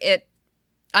 right? Like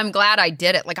I'm glad I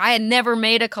did it. Like I had never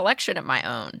made a collection of my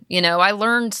own. I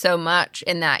learned so much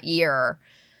in that year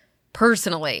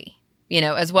personally,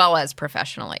 as well as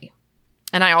professionally.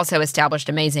 And I also established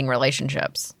amazing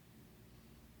relationships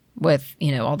with,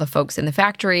 all the folks in the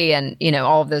factory and,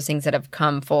 all of those things that have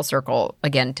come full circle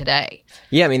again today.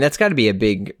 Yeah, I mean, that's got to be a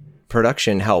big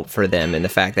production help for them, and the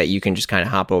fact that you can just kind of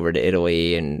hop over to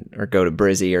Italy or go to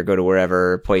Brizzy or go to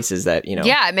wherever places that,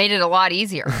 Yeah, it made it a lot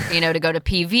easier, to go to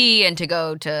PV and to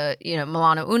go to,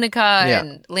 Milano Unica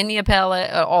and Linea Pelle,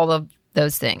 all of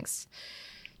those things.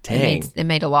 Dang. It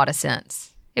made a lot of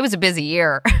sense. It was a busy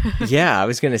year. Yeah, I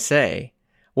was going to say.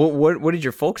 Well, what did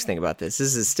your folks think about this?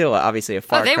 This is still obviously a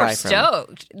far cry from... They were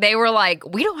stoked. They were like,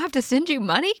 we don't have to send you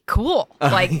money? Cool.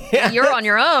 Like, you're on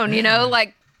your own,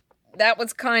 like, that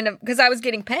was kind of... Because I was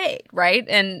getting paid, right?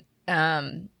 And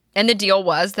the deal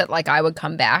was that, like, I would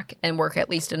come back and work at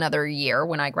least another year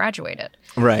when I graduated.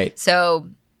 Right. So,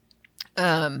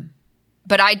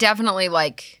 but I definitely,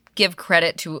 like, give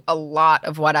credit to a lot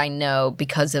of what I know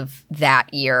because of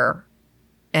that year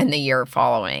and the year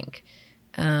following.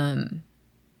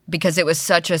 Because it was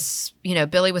such a,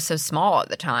 Billy was so small at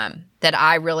the time that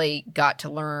I really got to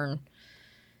learn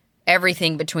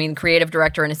everything between creative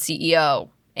director and a CEO.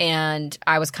 And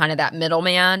I was kind of that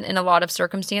middleman in a lot of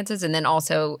circumstances. And then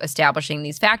also establishing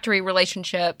these factory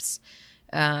relationships,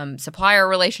 supplier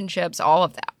relationships, all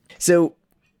of that. So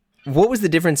what was the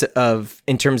difference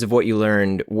in terms of what you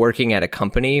learned working at a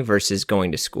company versus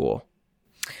going to school?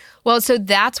 Well, so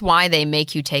that's why they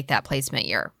make you take that placement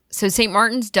year. So St.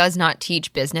 Martin's does not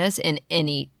teach business in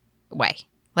any way.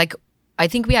 Like, I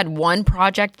think we had one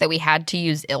project that we had to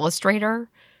use Illustrator,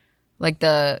 like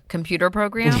the computer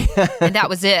program, and that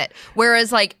was it.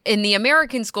 Whereas, like, in the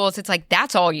American schools, it's like,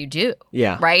 that's all you do.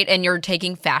 Yeah. Right? And you're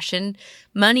taking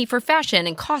money for fashion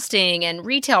and costing and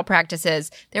retail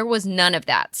practices. There was none of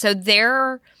that. So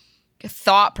their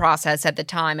thought process at the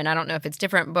time, and I don't know if it's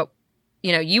different, but,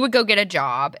 you would go get a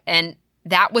job, and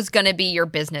that was going to be your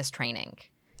business training.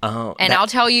 Oh, and I'll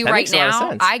tell you right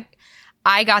now,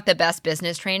 I got the best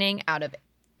business training out of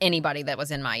anybody that was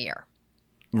in my year.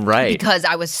 Right. Because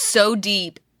I was so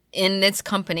deep in this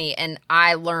company and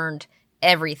I learned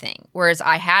everything. Whereas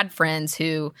I had friends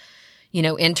who,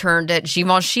 interned at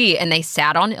Givenchy and they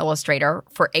sat on Illustrator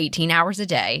for 18 hours a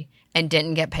day and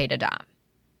didn't get paid a dime.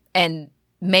 And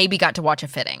maybe got to watch a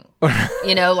fitting.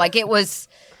 Like it was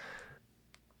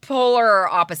polar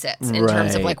opposites in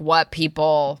terms of like what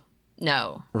people...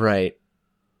 No. Right.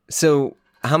 So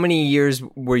how many years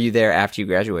were you there after you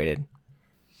graduated?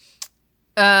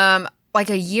 Like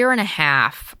a year and a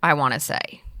half, I want to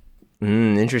say.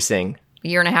 Interesting. A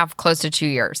year and a half, close to 2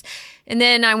 years. And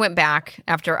then I went back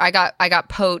after I got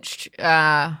poached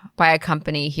by a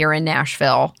company here in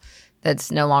Nashville that's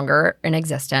no longer in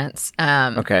existence.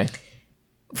 Okay.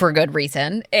 For good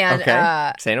reason. And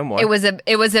say no more.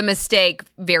 It was a mistake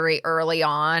very early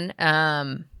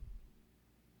on.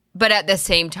 But at the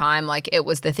same time, like, it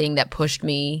was the thing that pushed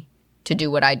me to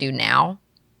do what I do now.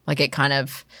 Like, it kind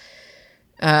of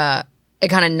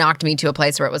knocked me to a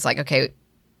place where it was like, okay,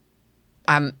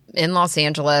 I'm in Los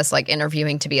Angeles, like,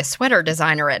 interviewing to be a sweater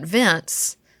designer at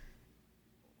Vince,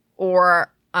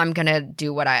 or I'm going to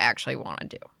do what I actually want to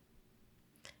do.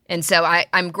 And so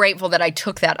I'm grateful that I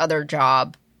took that other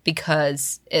job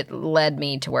because it led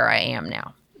me to where I am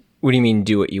now. What do you mean,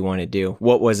 do what you want to do?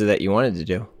 What was it that you wanted to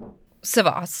do?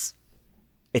 Savas.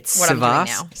 It's what Savas? I'm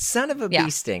doing now. Son of a bee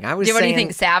sting. I was What do you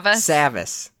saying think, Savas?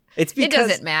 Savas. It's because... It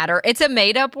doesn't matter. It's a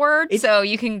made-up word, so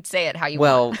you can say it how you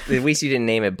want. Well, at least you didn't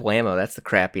name it Blammo. That's the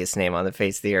crappiest name on the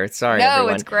face of the earth. Sorry, everyone.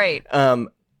 No, it's great.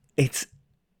 It's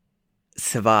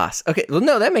Savas. Okay, well,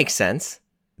 no, that makes sense.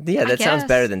 Yeah, that sounds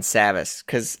better than Savas,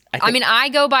 because I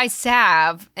go by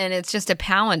Sav, and it's just a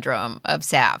palindrome of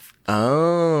Sav.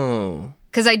 Oh.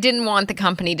 Because I didn't want the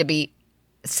company to be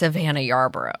Savannah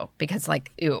Yarborough, because,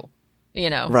 like, ew,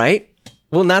 Right?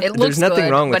 Well, there's nothing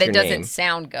wrong with your name. But it doesn't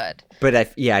sound good. But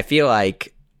I feel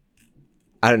like,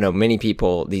 I don't know, many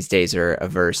people these days are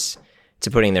averse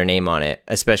to putting their name on it,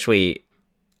 especially,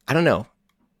 I don't know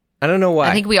why.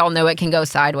 I think we all know it can go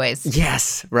sideways.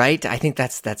 Yes, right? I think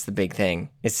that's the big thing.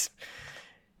 It's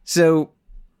so,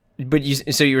 but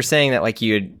you were saying that, like,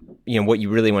 you what you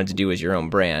really wanted to do as your own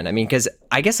brand. I mean, because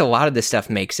I guess a lot of this stuff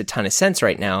makes a ton of sense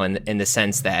right now in the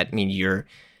sense that, I mean, you're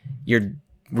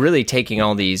really taking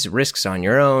all these risks on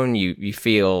your own. You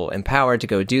feel empowered to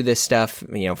go do this stuff,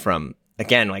 from,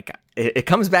 again, like it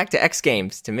comes back to X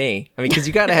Games to me. I mean, because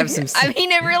you got to have some. I mean,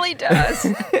 it really does.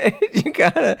 You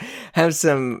got to have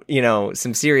some,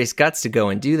 some serious guts to go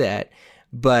and do that.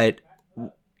 But,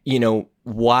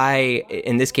 why,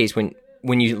 in this case,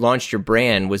 when you launched your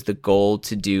brand, was the goal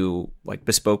to do like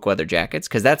bespoke leather jackets?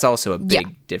 Because that's also a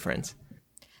big difference.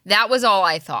 That was all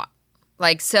I thought.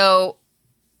 Like, so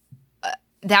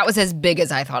that was as big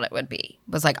as I thought it would be.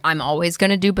 It was like, I'm always going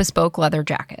to do bespoke leather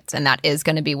jackets, and that is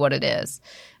going to be what it is.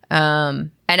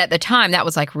 And at the time, that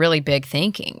was like really big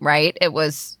thinking, right? It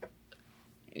was,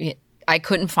 I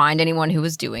couldn't find anyone who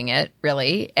was doing it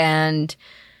really. And,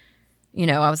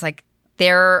 I was like,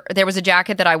 there was a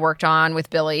jacket that I worked on with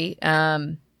Billy.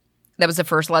 That was the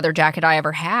first leather jacket I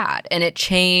ever had. And it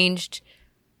changed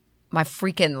my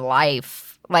freaking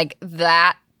life. Like,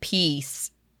 that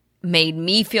piece made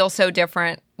me feel so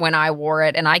different when I wore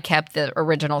it. And I kept the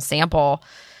original sample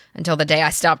until the day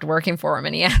I stopped working for him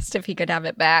and he asked if he could have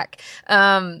it back,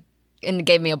 and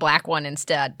gave me a black one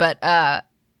instead. But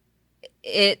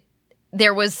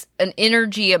there was an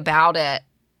energy about it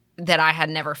that I had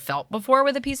never felt before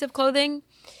with a piece of clothing.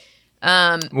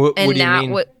 What do you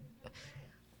mean?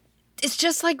 It's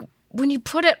just like when you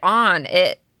put it on,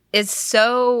 it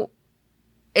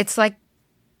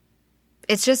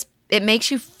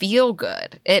makes you feel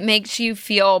good. It makes you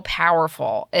feel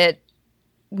powerful. It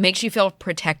makes you feel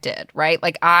protected, right?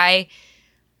 Like I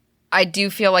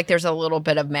do feel like there's a little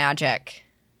bit of magic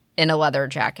in a leather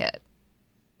jacket.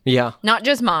 Yeah. Not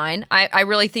just mine. I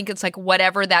really think it's like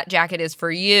whatever that jacket is for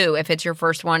you. If it's your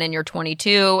first one and you're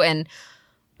 22 and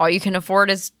all you can afford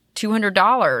is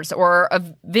 $200 or a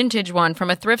vintage one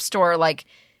from a thrift store, like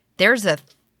there's a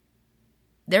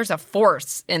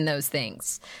force in those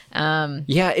things.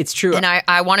 Yeah, it's true. And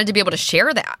I wanted to be able to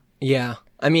share that. Yeah.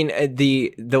 I mean,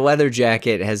 the leather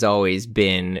jacket has always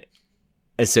been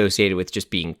associated with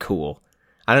just being cool.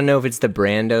 I don't know if it's the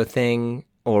Brando thing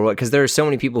or what, because there are so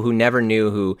many people who never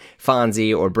knew who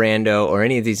Fonzie or Brando or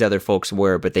any of these other folks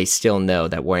were, but they still know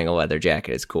that wearing a leather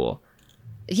jacket is cool.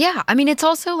 Yeah. I mean, it's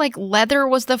also like leather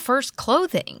was the first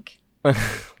clothing.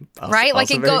 Right? Like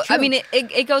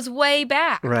it goes way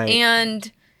back. Right.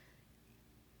 And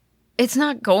it's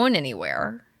not going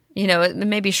anywhere. It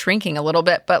may be shrinking a little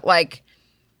bit, but like,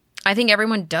 I think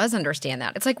everyone does understand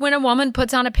that. It's like when a woman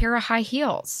puts on a pair of high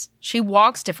heels, she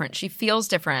walks different. She feels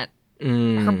different.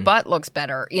 Her butt looks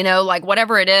better. Like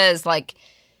whatever it is, like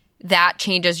that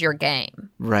changes your game.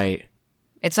 Right.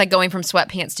 It's like going from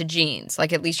sweatpants to jeans.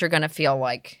 Like at least you're going to feel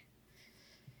like.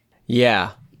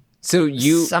 Yeah. So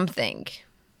something.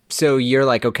 So you're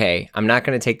like, okay, I'm not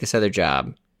going to take this other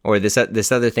job or this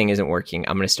other thing isn't working.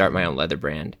 I'm going to start my own leather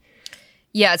brand.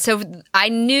 Yeah. So I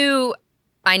knew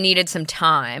I needed some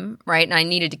time, right? And I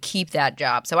needed to keep that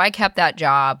job. So I kept that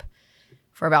job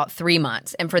for about 3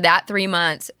 months. And for that 3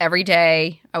 months, every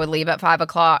day I would leave at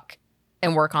 5:00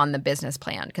 and work on the business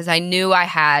plan because I knew I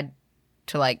had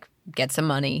to like get some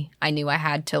money. I knew I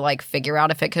had to like figure out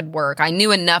if it could work. I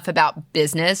knew enough about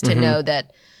business to know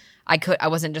that I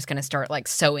wasn't just going to start like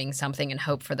sewing something and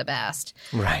hope for the best.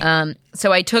 Right.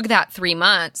 So I took that 3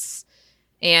 months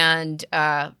and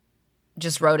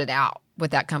just wrote it out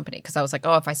with that company because I was like,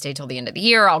 oh, if I stay till the end of the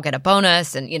year, I'll get a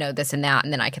bonus and, this and that,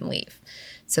 and then I can leave.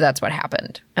 So that's what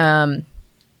happened. And,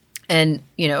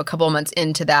 a couple of months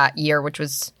into that year, which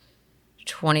was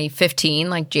 2015,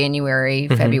 like January,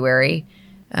 February,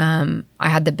 I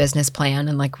had the business plan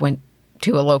and like went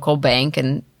to a local bank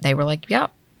and they were like, yeah,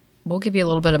 we'll give you a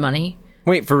little bit of money.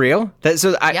 Wait, for real?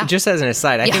 Just as an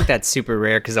aside, I think that's super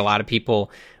rare because a lot of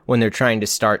people, when they're trying to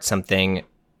start something,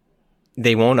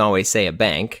 they won't always say a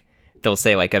bank. They'll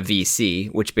say like a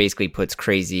VC, which basically puts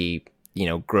crazy,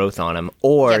 growth on them,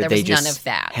 or they just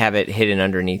have it hidden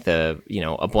underneath a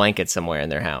blanket somewhere in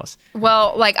their house.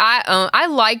 Well, like I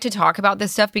like to talk about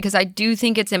this stuff because I do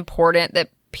think it's important that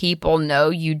people know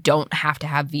you don't have to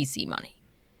have VC money.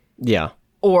 Yeah.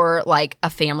 Or like a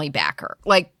family backer.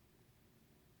 Like,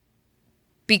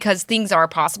 because things are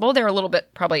possible. They're a little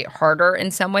bit probably harder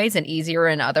in some ways and easier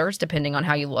in others, depending on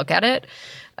how you look at it.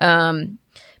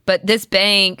 But this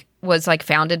bank was like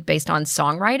founded based on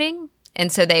songwriting.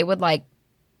 And so they would like,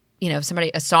 if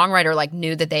a songwriter like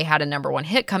knew that they had a number one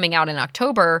hit coming out in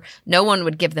October, no one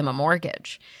would give them a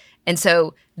mortgage. And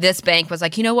so this bank was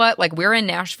like, you know what? Like we're in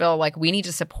Nashville, like we need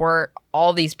to support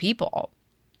all these people.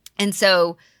 And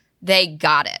so they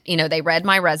got it. They read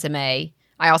my resume.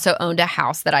 I also owned a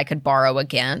house that I could borrow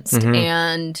against.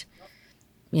 And,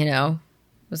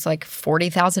 was like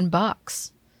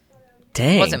 $40,000.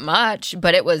 Dang. It wasn't much,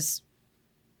 but it was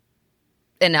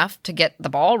enough to get the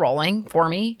ball rolling for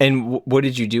me. And what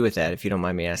did you do with that, if you don't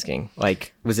mind me asking?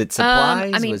 Like, was it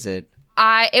supplies? Was it?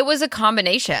 It was a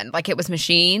combination. Like, it was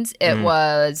machines. It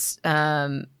was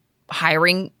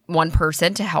hiring one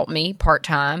person to help me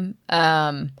part-time,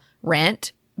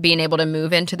 rent, being able to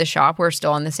move into the shop. We're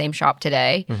still in the same shop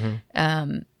today.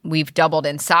 We've doubled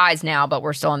in size now, but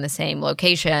we're still in the same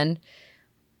location.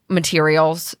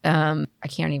 Materials. I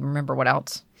can't even remember what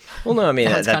else. Well, no, I mean,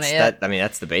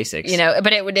 that's the basics. You know,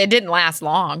 but it didn't last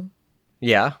long.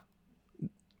 Yeah.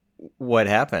 What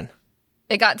happened?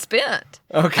 It got spent.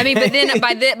 Okay. I mean, but then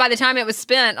by the time it was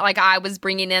spent, like, I was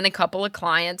bringing in a couple of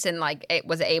clients, and like it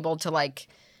was able to like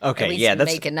at least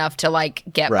make enough to like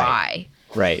get by.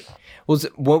 Right.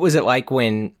 What was it like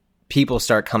when people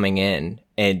start coming in,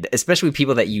 and especially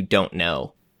people that you don't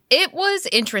know? It was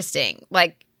interesting.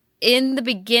 Like, in the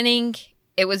beginning,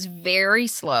 it was very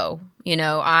slow. You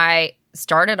know, I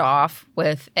started off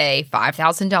with a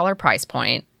 $5,000 price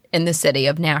point in the city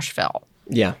of Nashville.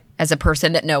 Yeah. As a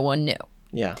person that no one knew.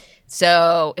 Yeah.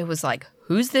 So it was like,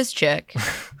 who's this chick?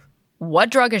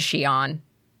 What drug is she on?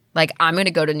 Like, I'm going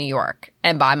to go to New York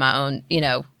and buy my own, you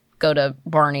know, go to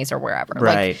Barney's or wherever.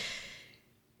 Right.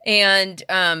 And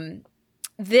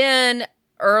then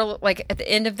at the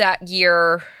end of that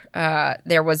year,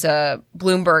 there was a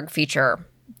Bloomberg feature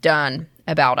done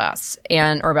about us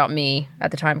or about me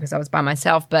at the time, because I was by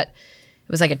myself, but it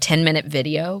was like a 10-minute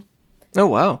video. Oh,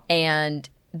 wow. And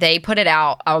they put it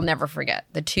out, I'll never forget,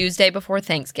 the Tuesday before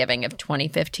Thanksgiving of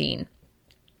 2015.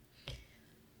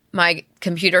 My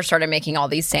computer started making all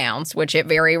these sounds, which it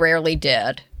very rarely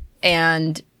did.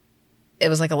 And it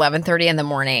was like 11:30 in the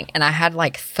morning, and I had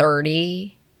like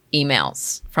 30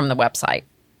 emails from the website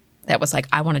that was like,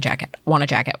 I want a jacket, want a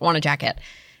jacket, want a jacket.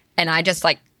 And I just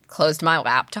like closed my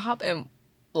laptop and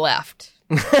left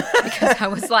because I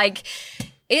was like,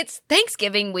 it's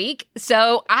Thanksgiving week,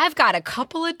 so I've got a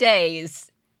couple of days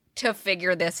to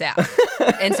figure this out.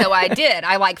 And so I did.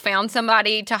 I like found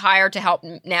somebody to hire to help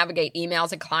navigate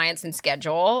emails and clients and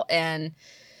schedule. And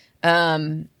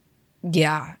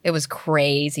yeah, it was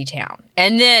crazy town.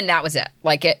 And then that was it.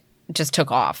 Like, it just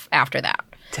took off after that.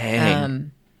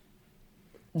 Dang.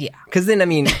 Yeah. Because then, I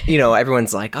mean, you know,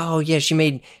 everyone's like, oh, yeah, she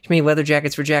made leather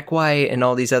jackets for Jack White and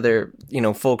all these other, you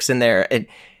know, folks in there.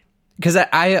 Because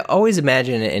I always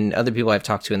imagine, and other people I've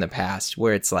talked to in the past,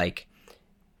 where it's like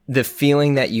the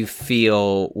feeling that you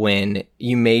feel when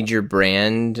you made your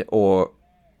brand or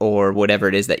whatever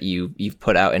it is that you've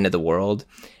put out into the world,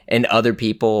 and other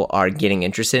people are getting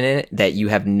interested in it, that you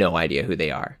have no idea who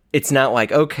they are. It's not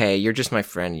like, okay, you're just my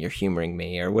friend, you're humoring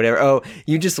me or whatever. Oh,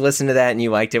 you just listened to that and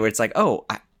you liked it, where it's like, oh,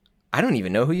 I don't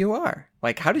even know who you are.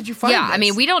 Like, how did you find this? I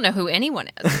mean, we don't know who anyone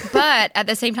is. But at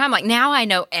the same time, like, now I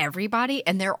know everybody,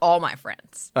 and they're all my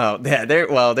friends. Oh, yeah. There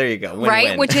you go. Win-win.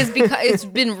 Right? Which is because it's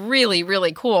been really,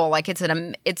 really cool. Like, it's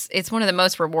one of the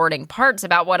most rewarding parts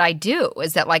about what I do,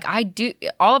 is that, like, I do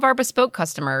all of our bespoke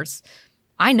customers,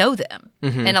 I know them.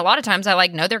 Mm-hmm. And a lot of times I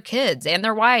like know their kids and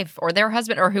their wife or their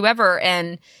husband or whoever.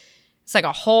 And it's like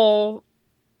a whole,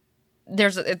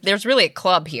 there's really a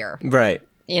club here. Right.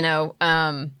 You know,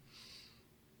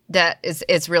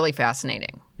 it's really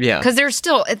fascinating. Yeah. Because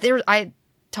I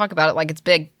talk about it like it's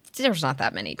big. There's not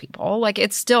that many people. Like,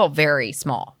 it's still very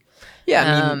small.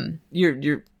 Yeah. I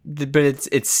mean, but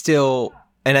it's still,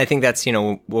 and I think that's, you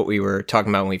know, what we were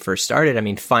talking about when we first started. I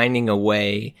mean, finding a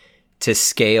way to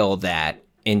scale that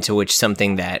into which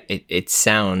something that it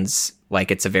sounds like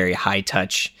it's a very high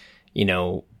touch, you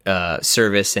know,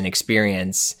 service and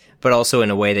experience, but also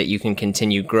in a way that you can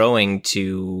continue growing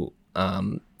to,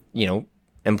 you know,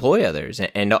 employ others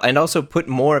and also put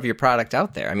more of your product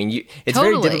out there. I mean, it's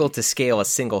totally. very difficult to scale a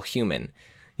single human,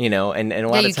 you know, and a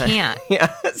lot of times you can't.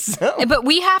 Yeah. So. But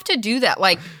we have to do that.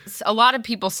 Like, a lot of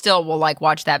people still will like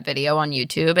watch that video on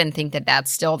YouTube and think that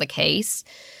that's still the case.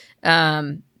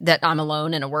 That I'm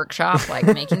alone in a workshop, like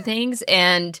making things.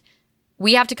 And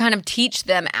we have to kind of teach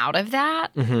them out of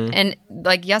that. Mm-hmm. And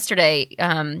like yesterday,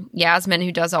 Yasmin,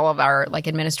 who does all of our like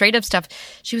administrative stuff,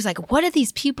 she was like, what do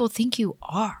these people think you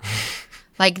are?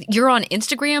 Like, you're on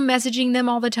Instagram messaging them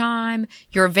all the time.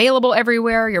 You're available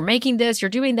everywhere. You're making this, you're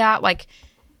doing that. Like,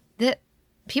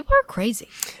 people are crazy.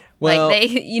 Well,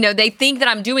 like, they think that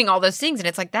I'm doing all those things, and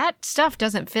it's like, that stuff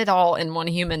doesn't fit all in one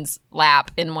human's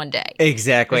lap in one day.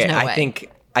 Exactly. No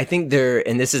I think there,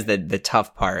 and this is the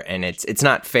tough part, and it's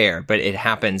not fair, but it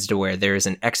happens to where there is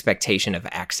an expectation of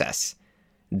access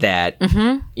that,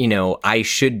 you know, I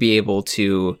should be able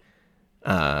to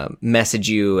message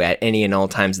you at any and all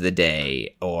times of the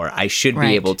day, or I should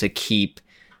be able to keep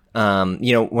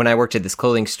When I worked at this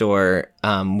clothing store,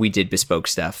 we did bespoke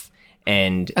stuff.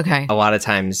 And a lot of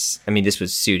times, I mean, this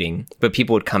was suiting, but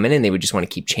people would come in and they would just want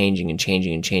to keep changing and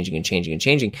changing and changing and changing and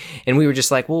changing. And we were just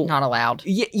like, well, not allowed.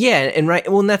 Yeah. And right.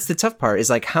 Well, and that's the tough part is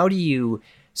like, how do you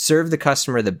serve the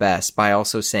customer the best by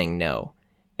also saying no?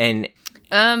 And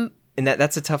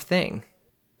that's a tough thing.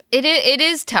 It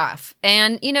is tough.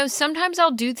 And, sometimes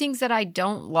I'll do things that I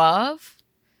don't love.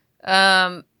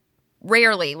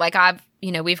 Rarely. Like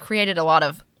we've created a lot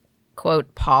of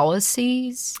quote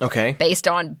policies based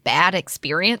on bad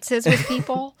experiences with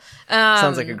people.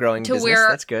 Sounds like a growing business.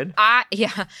 That's good.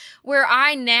 Where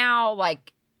I now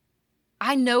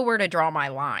I know where to draw my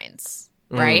lines,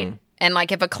 right?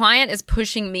 And if a client is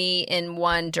pushing me in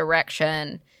one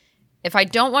direction, if I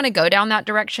don't want to go down that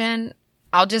direction,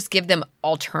 I'll just give them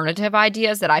alternative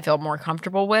ideas that I feel more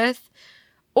comfortable with.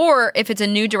 Or if it's a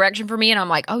new direction for me and I'm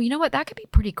like, oh, you know what, that could be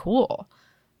pretty cool.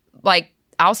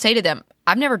 I'll say to them,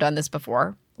 I've never done this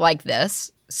before like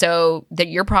this, so that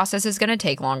your process is going to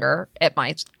take longer. It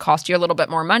might cost you a little bit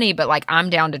more money, but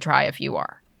I'm down to try if you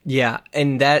are. Yeah,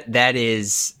 and that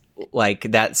is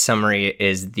that summary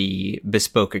is the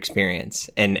bespoke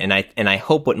experience, and I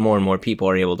hope what more and more people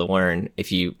are able to learn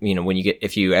if you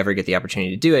ever get the opportunity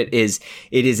to do it is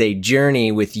a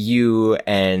journey with you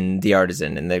and the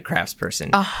artisan and the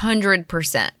craftsperson.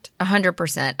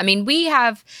 100%. I mean, we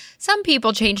have some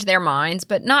people change their minds,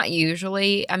 but not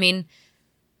usually. I mean,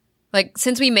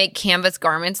 since we make canvas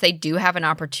garments, they do have an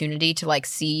opportunity to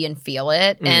see and feel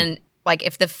it. And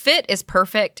if the fit is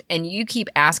perfect and you keep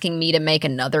asking me to make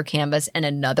another canvas and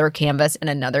another canvas and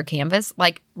another canvas,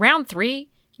 round 3,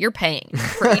 you're paying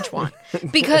for each one.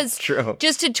 Because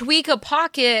just to tweak a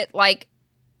pocket,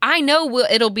 I know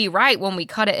it'll be right when we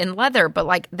cut it in leather,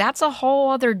 but that's a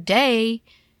whole other day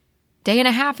and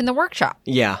a half in the workshop.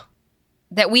 Yeah.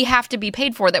 That we have to be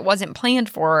paid for that wasn't planned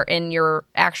for in your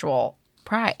actual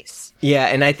price. Yeah,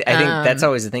 and I think that's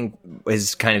always the thing,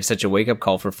 is kind of such a wake-up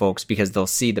call for folks, because they'll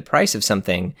see the price of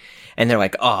something and they're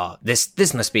like, oh,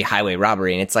 this must be highway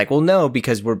robbery. And it's like, well, no,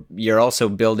 because you're also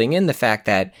building in the fact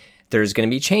that there's going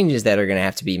to be changes that are going to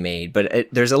have to be made, but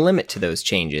there's a limit to those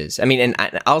changes. I mean,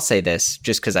 and I'll say this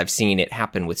just because I've seen it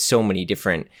happen with so many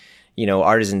different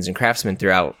artisans and craftsmen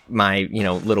throughout my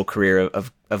little career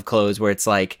of clothes, where it's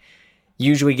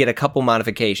usually get a couple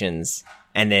modifications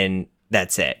and then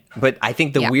that's it. But I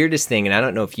think the weirdest thing, and I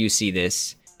don't know if you see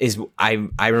this, is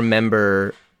I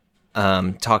remember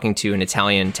talking to an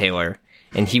Italian tailor,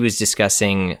 and he was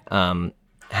discussing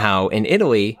how in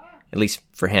Italy, at least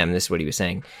for him, this is what he was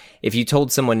saying, if you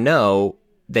told someone no,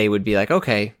 they would be like,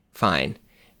 okay, fine.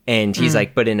 And he's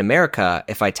like, but in America,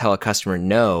 if I tell a customer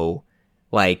no,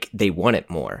 they want it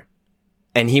more.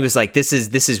 And he was like, this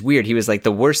is weird. He was like,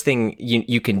 the worst thing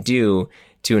you can do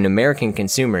to an American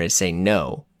consumer is say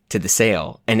no to the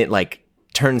sale, and it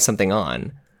turns something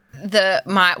on.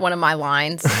 One of my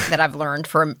lines that I've learned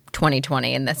from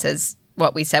 2020, and this is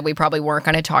what we said we probably weren't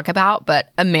going to talk about, but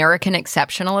American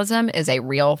exceptionalism is a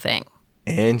real thing.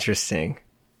 Interesting.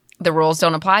 The rules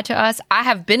don't apply to us. I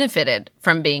have benefited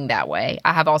from being that way.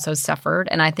 I have also suffered,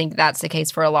 and I think that's the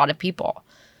case for a lot of people.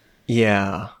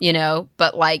 Yeah.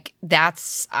 But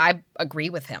I agree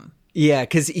with him. Yeah,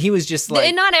 because he was just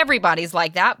and not everybody's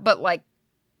like that, but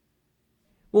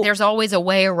there's always a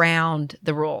way around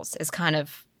the rules. Is kind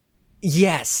of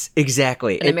yes,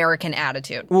 exactly an American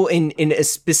attitude. Well, in a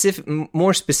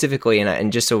more specifically,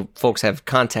 and just so folks have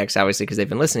context, obviously, because they've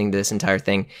been listening to this entire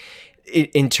thing,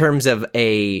 in terms of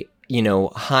a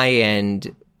high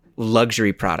end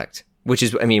luxury product, which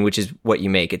is what you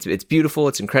make. It's beautiful,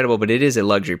 it's incredible, but it is a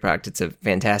luxury product. It's a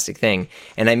fantastic thing,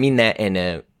 and I mean that in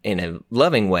a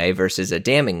loving way versus a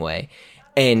damning way.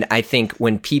 And I think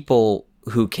when people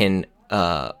who can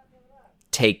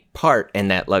take part in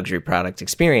that luxury product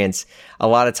experience, a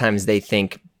lot of times they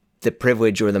think the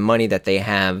privilege or the money that they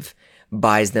have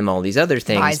buys them all these other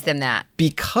things. Buys them that.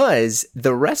 Because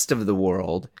the rest of the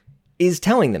world is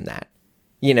telling them that.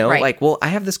 Right. Well, I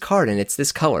have this card and it's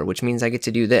this color, which means I get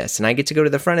to do this, and I get to go to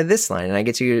the front of this line and I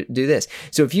get to do this.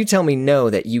 So if you tell me no,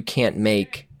 that you can't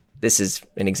make, this is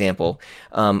an example,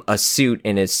 a suit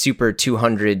in a super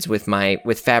 200s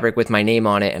with fabric with my name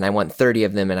on it, and I want 30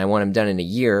 of them and I want them done in a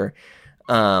year,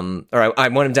 or I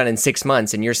want them done in 6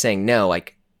 months, and you're saying no,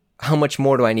 how much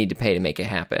more do I need to pay to make it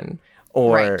happen?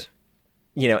 Or, right.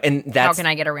 And that's... How can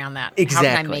I get around that? Exactly.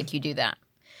 How can I make you do that?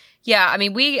 Yeah, I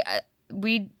mean,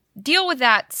 we deal with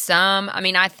that some. I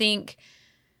mean, I think...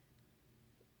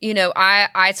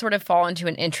 I sort of fall into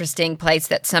an interesting place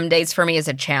that some days for me is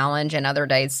a challenge and other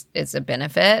days is a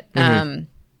benefit.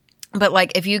 Mm-hmm. But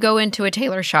like if you go into a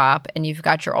tailor shop and you've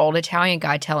got your old Italian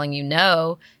guy telling you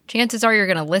no, chances are you're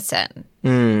going to listen,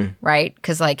 right?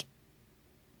 Because like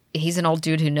he's an old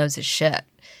dude who knows his shit.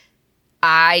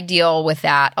 I deal with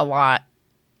that a lot,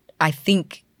 I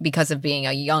think, because of being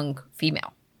a young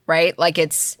female, right? Like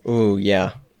it's ooh,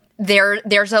 yeah.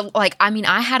 There's a like I mean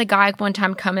I had a guy one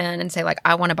time come in and say like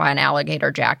I want to buy an alligator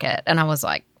jacket, and I was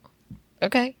like,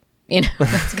 okay. You know,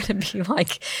 that's going to be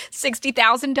like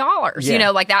 $60,000, you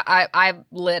know, like that. I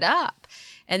lit up.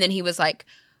 And then he was like,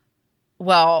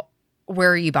 well,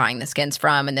 where are you buying the skins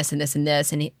from? And this and this and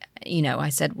this. And, he, you know, I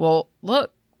said, well,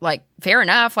 look, like, fair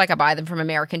enough. Like, I buy them from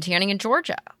American Tanning in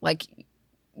Georgia. Like,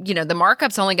 you know, the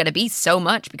markup's only going to be so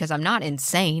much because I'm not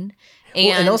insane.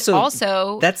 And,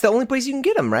 also, that's the only place you can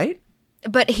get them, right?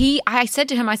 But I said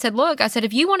to him, I said, look, I said,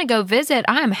 if you want to go visit,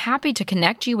 I am happy to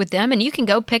connect you with them and you can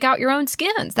go pick out your own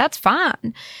skins. That's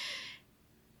fine.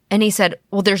 And he said,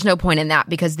 well, there's no point in that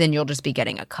because then you'll just be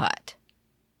getting a cut.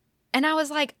 And I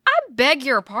was like, I beg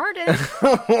your pardon.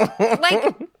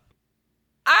 Like,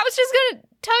 I was just going to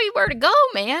tell you where to go,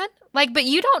 man. Like, but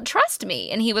you don't trust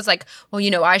me. And he was like, well, you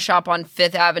know, I shop on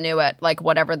Fifth Avenue at like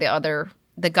whatever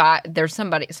the guy, there's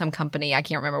some company, I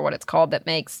can't remember what it's called, that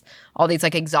makes all these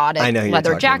like exotic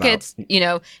leather jackets, you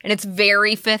know, and it's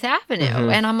very Fifth Avenue.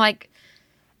 And I'm like,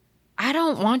 I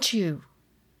don't want you.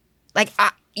 Like,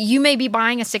 you may be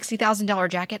buying a $60,000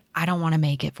 jacket. I don't want to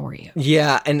make it for you.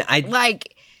 Yeah. And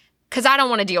because I don't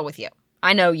want to deal with you.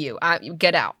 I know you.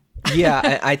 Get out.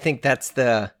 Yeah. I think that's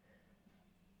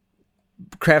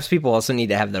craftspeople also need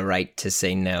to have the right to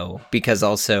say no, because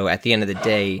also at the end of the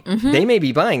day, they may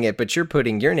be buying it, but you're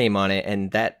putting your name on it,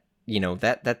 and that, you know,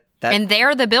 that and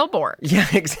they're the billboard. Yeah,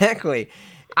 exactly.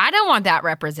 I don't want that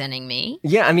representing me.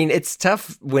 Yeah, I mean, it's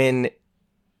tough when,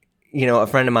 you know, a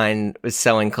friend of mine was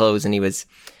selling clothes and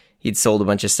he'd sold a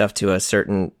bunch of stuff to a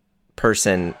certain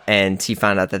person, and he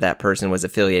found out that person was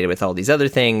affiliated with all these other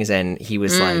things, and he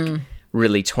was like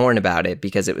really torn about it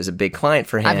because it was a big client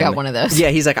for him. I've got one of those. Yeah,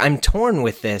 he's like, I'm torn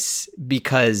with this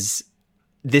because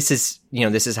this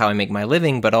is how I make my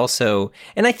living, but also,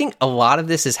 and I think a lot of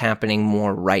this is happening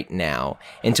more right now,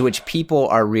 into which people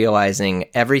are realizing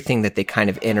everything that they kind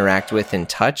of interact with and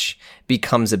touch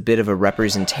becomes a bit of a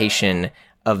representation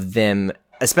of them,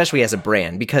 especially as a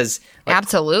brand, because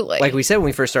absolutely, like we said when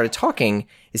we first started talking,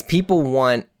 is people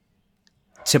want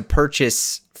to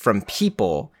purchase from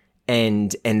people.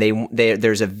 And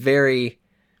there's a very,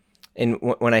 and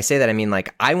when I say that, I mean,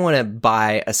 like, I want to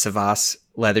buy a Savas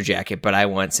leather jacket, but I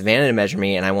want Savannah to measure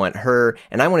me, and I want her,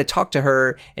 and I want to talk to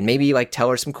her, and maybe like tell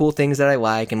her some cool things that I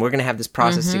like, and we're going to have this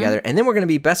process together, and then we're going to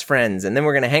be best friends, and then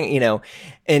we're going to hang, you know,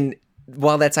 and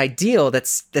while that's ideal,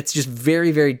 that's just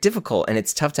very, very difficult, and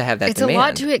it's tough to have that demand. It's a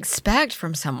lot to expect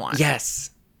from someone. Yes.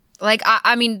 Like,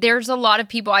 I mean, there's a lot of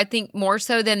people, I think, more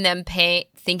so than them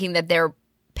thinking that they're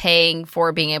paying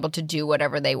for being able to do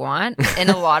whatever they want. In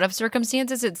a lot of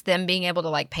circumstances, it's them being able to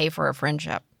like pay for a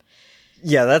friendship.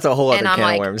 Yeah, that's a whole other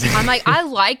can of worms. I'm like, I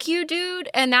like you, dude,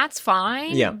 and that's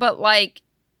fine. Yeah. But like,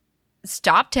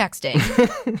 stop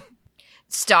texting.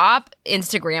 Stop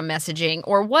Instagram messaging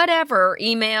or whatever,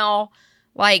 email.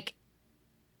 Like,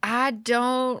 I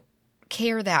don't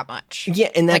care that much. Yeah,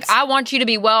 and that's like, I want you to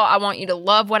be well. I want you to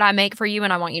love what I make for you,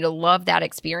 and I want you to love that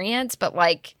experience. But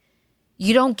like,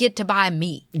 you don't get to buy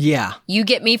me. Yeah. You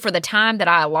get me for the time that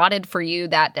I allotted for you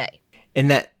that day.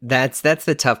 And that's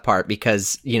the tough part,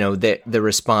 because, you know, the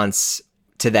response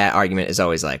to that argument is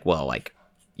always like, well, like,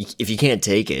 if you can't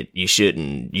take it, you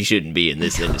shouldn't be in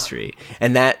this industry.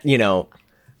 And that, you know,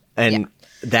 and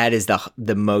that is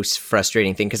the most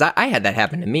frustrating thing, because I had that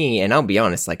happen to me, and I'll be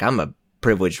honest, like, I'm a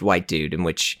privileged white dude in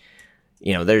which,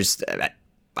 you know,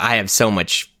 I've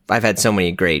had so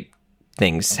many great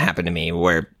things happen to me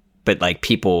but like,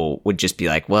 people would just be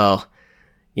like, well,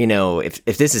 you know, if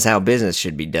this is how business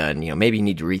should be done, you know, maybe you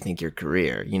need to rethink your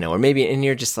career, you know, or maybe, and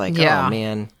you're just like, oh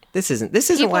man, this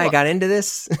isn't why I got into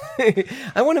this.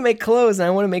 I want to make clothes and I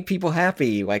want to make people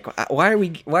happy. Like, why are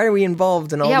we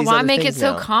involved in all these other things? Yeah, why make it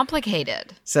so now?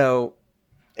 Complicated? So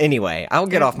anyway, I'll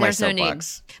get off my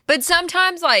soapbox. But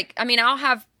sometimes, like, I mean, I'll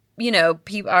have, you know,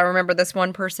 people, I remember this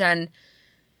one person,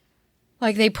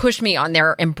 like, they pushed me on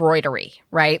their embroidery,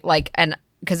 right? Like, and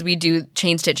because we do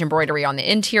chain stitch embroidery on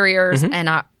the interiors, and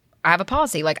I have a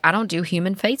policy, like, I don't do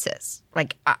human faces.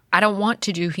 Like, I don't want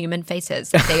to do human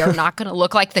faces. They are not going to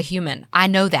look like the human. I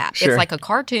know that. Sure. It's like a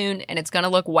cartoon, and it's going to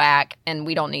look whack, and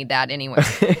we don't need that anyway.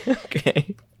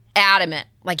 Okay. Adamant,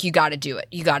 like, you got to do it.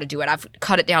 You got to do it. I've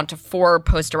cut it down to 4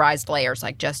 posterized layers,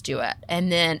 like, just do it.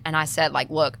 And I said,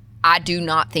 like, look, I do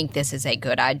not think this is a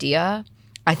good idea.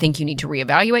 I think you need to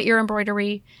reevaluate your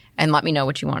embroidery and let me know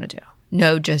what you want to do.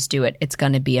 No, just do it. It's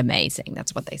going to be amazing.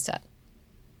 That's what they said.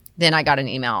 Then I got an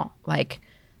email like,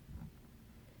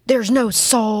 there's no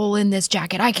soul in this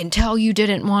jacket. I can tell you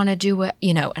didn't want to do it,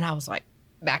 and I was like,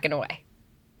 backing away.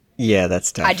 Yeah,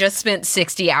 that's tough. I just spent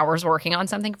 60 hours working on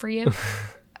something for you.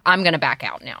 I'm going to back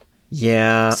out now.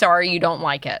 Yeah. Sorry you don't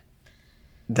like it.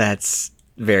 That's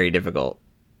very difficult.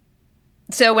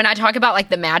 So when I talk about like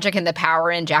the magic and the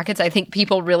power in jackets, I think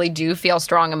people really do feel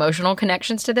strong emotional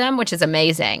connections to them, which is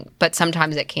amazing. But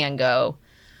sometimes it can go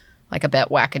like a bit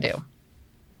wackadoo.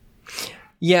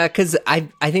 Yeah, because I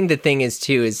think the thing is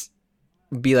too is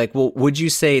be like, well, would you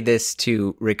say this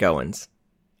to Rick Owens?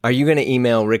 Are you going to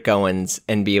email Rick Owens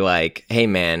and be like, hey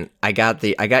man, I got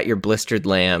your blistered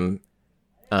lamb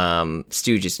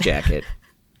Stooges jacket,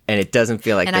 and it doesn't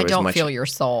feel like and there I was don't much, feel your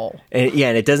soul. And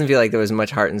it doesn't feel like there was much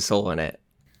heart and soul in it.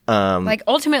 Like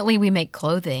ultimately, we make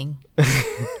clothing.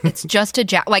 It's just a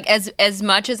jacket. Like as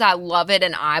much as I love it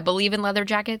and I believe in leather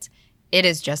jackets, it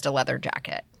is just a leather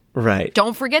jacket. Right.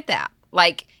 Don't forget that.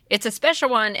 Like it's a special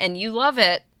one, and you love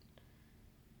it,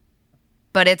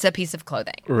 but it's a piece of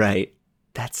clothing. Right.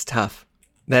 That's tough.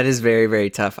 That is very, very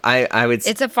tough. I would.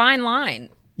 It's a fine line.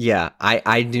 Yeah,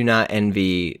 I do not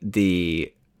envy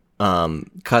the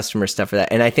customer stuff for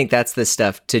that. And I think that's the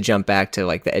stuff to jump back to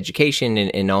like the education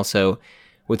and also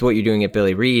with what you're doing at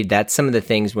Billy Reid, that's some of the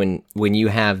things when you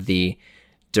have the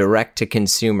direct to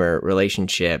consumer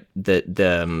relationship, the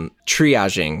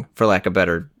triaging, for lack of a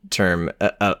better term,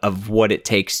 of what it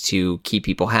takes to keep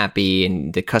people happy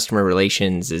and the customer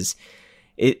relations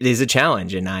it is a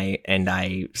challenge, and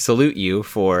I salute you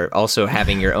for also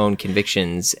having your own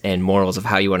convictions and morals of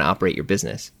how you want to operate your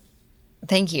business.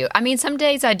 Thank you. I mean, some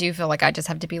days I do feel like I just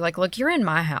have to be like, look, you're in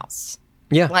my house.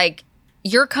 Yeah. Like,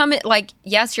 you're coming, like,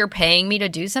 yes, you're paying me to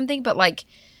do something, but like,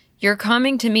 you're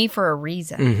coming to me for a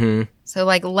reason. Mm-hmm. So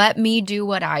like, let me do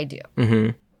what I do.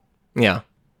 Mm-hmm. Yeah.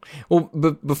 Well,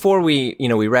 before we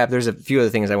wrap, there's a few other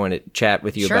things I want to chat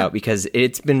with you about, because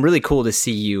it's been really cool to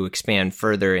see you expand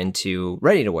further into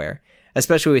ready to wear,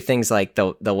 especially with things like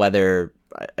the leather,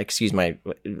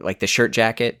 like the shirt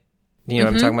jacket. You know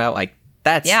what I'm talking about? Like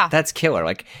that's killer.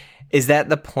 Like, is that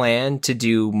the plan to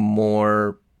do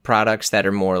more products that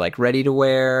are more like ready to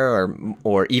wear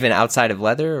or even outside of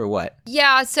leather, or what?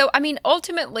 Yeah. So, I mean,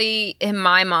 ultimately in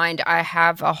my mind, I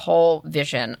have a whole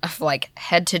vision of like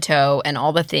head to toe and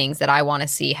all the things that I want to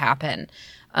see happen.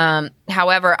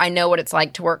 However, I know what it's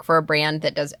like to work for a brand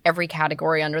that does every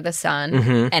category under the sun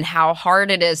and how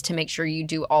hard it is to make sure you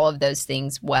do all of those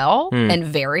things well and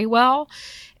very well.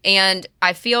 And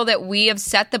I feel that we have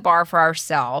set the bar for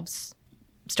ourselves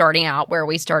starting out where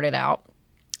we started out,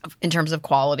 in terms of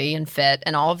quality and fit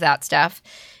and all of that stuff.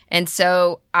 And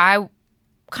so I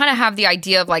kind of have the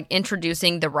idea of like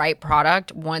introducing the right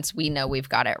product once we know we've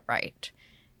got it right.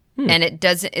 And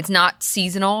it's not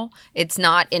seasonal. It's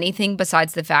not anything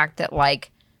besides the fact that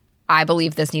like, I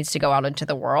believe this needs to go out into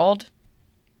the world.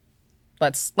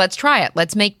 Let's try it.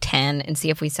 Let's make 10 and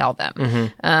see if we sell them.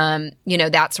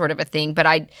 That sort of a thing.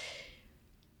 But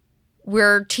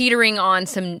we're teetering on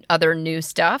some other new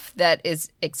stuff that is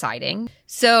exciting.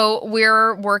 So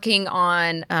we're working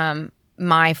on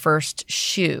my first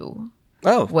shoe,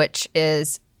 which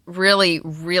is really,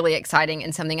 really exciting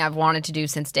and something I've wanted to do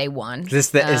since day one.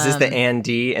 Is this the Ann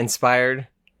D inspired?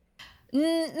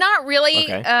 Not really,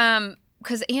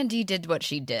 because Ann D did what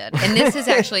she did. And this is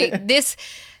actually,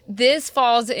 this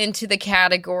falls into the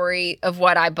category of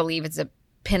what I believe is a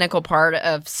pinnacle part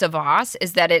of Savas,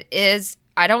 is that it is,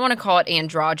 I don't want to call it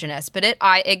androgynous, but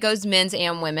it goes men's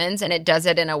and women's, and it does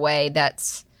it in a way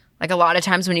that's like a lot of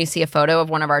times when you see a photo of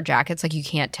one of our jackets, like you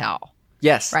can't tell.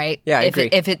 Yes. Right? Yeah, I agree.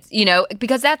 If it's,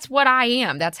 because that's what I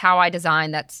am. That's how I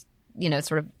design. That's,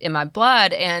 sort of in my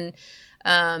blood. And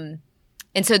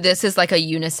so this is like a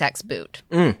unisex boot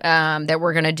that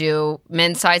we're going to do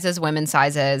men's sizes, women's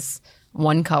sizes,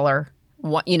 one color,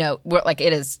 like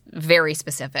it is very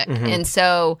specific. And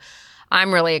so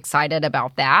I'm really excited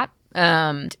about that.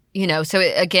 So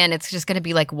again, it's just going to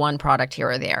be like one product here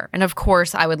or there. And of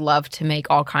course, I would love to make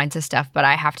all kinds of stuff, but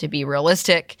I have to be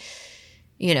realistic,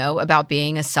 about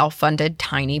being a self-funded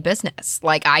tiny business.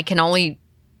 Like I can only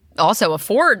also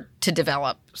afford to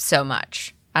develop so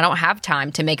much. I don't have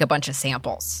time to make a bunch of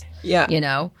samples. Yeah.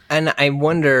 And I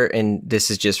wonder, and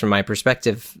this is just from my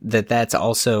perspective, that's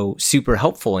also super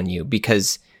helpful in you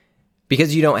because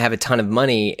you don't have a ton of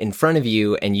money in front of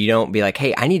you and you don't be like,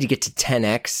 hey, I need to get to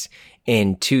 10x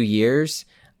in 2 years.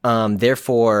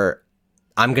 Therefore,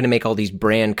 I'm going to make all these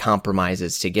brand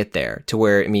compromises to get there, to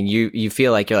where, I mean, you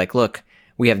feel like you're like, look,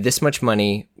 we have this much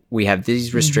money. We have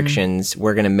these restrictions.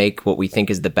 We're going to make what we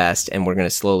think is the best, and we're going to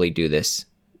slowly do this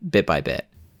bit by bit.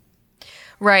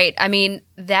 Right. I mean,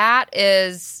 it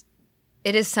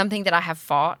is something that I have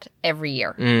fought every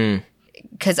year.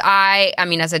 Because I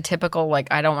mean, as a typical, like,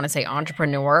 I don't want to say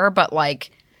entrepreneur, but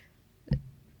like,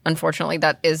 unfortunately,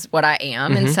 that is what I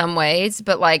am in some ways.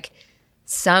 But like,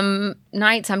 some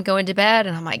nights I'm going to bed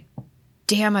and I'm like,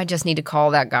 damn, I just need to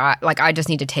call that guy. Like, I just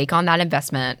need to take on that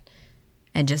investment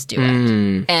and just do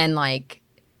it. And like,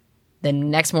 the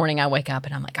next morning I wake up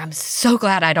and I'm like, I'm so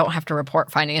glad I don't have to report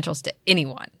financials to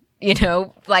anyone. You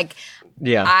know, like,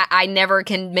 I never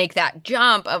can make that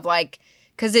jump of like,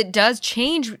 because it does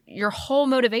change your whole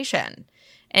motivation.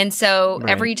 And so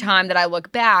every time that I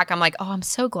look back, I'm like, oh, I'm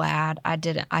so glad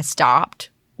I stopped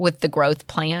with the growth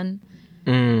plan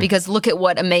because look at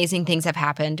what amazing things have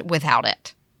happened without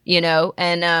it, you know?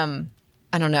 And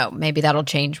I don't know, maybe that'll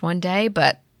change one day,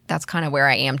 but that's kind of where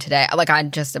I am today. Like, I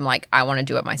just am like, I want to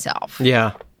do it myself.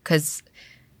 Yeah. Because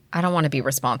I don't want to be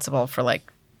responsible for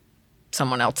like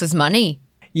someone else's money.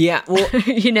 Yeah. Well,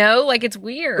 you know, like, it's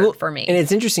weird for me. And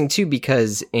it's interesting too,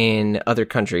 because in other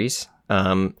countries,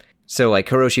 so like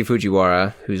Hiroshi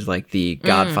Fujiwara, who's like the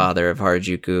godfather of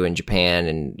Harajuku in Japan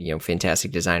and, you know,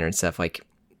 fantastic designer and stuff, like,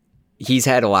 he's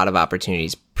had a lot of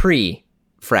opportunities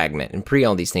pre-Fragment and pre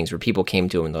all these things where people came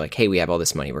to him and they're like, hey, we have all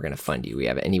this money, we're going to fund you. We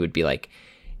have it. And he would be like,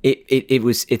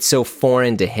 it's so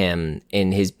foreign to him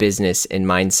in his business and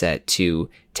mindset to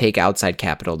take outside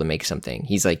capital to make something.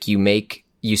 He's like,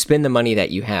 you spend the money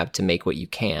that you have to make what you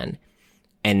can.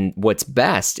 And what's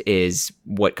best is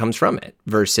what comes from it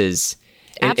versus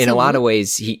in a lot of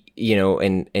ways, he, you know,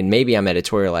 and maybe I'm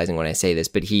editorializing when I say this,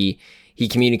 but he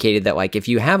communicated that, like, if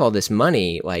you have all this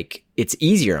money, like, it's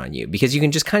easier on you because you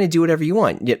can just kind of do whatever you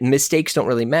want. Mistakes don't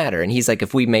really matter. And he's like,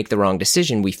 if we make the wrong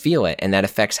decision, we feel it. And that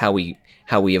affects how we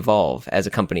evolve as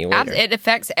a company later. It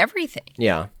affects everything.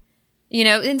 Yeah. You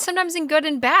know, and sometimes in good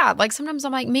and bad. Like, sometimes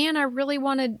I'm like, man, I really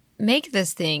want to make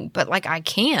this thing, but like, I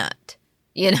can't,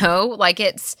 you know, like,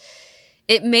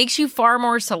 it makes you far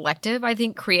more selective, I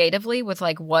think, creatively with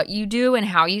like what you do and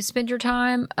how you spend your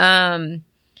time.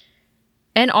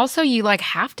 And also, you like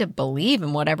have to believe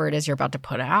in whatever it is you're about to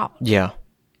put out. Yeah.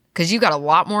 Because you got a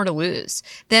lot more to lose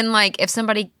than like if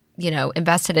somebody, you know,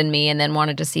 invested in me and then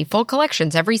wanted to see full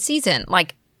collections every season.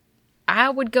 Like, I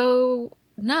would go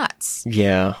nuts.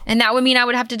 Yeah. And that would mean I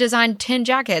would have to design 10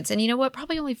 jackets. And you know what?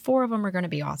 Probably only 4 of them are going to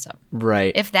be awesome.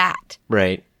 Right. If that.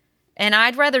 Right. And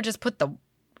I'd rather just put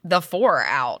the 4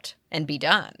 out and be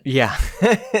done. Yeah.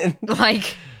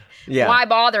 Like, yeah. Why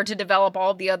bother to develop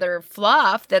all the other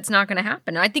fluff that's not going to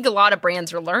happen? And I think a lot of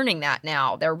brands are learning that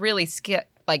now. They're really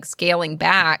scaling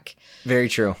back. Very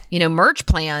true. You know, merch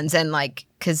plans and like,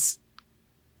 because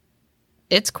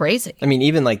it's crazy. I mean,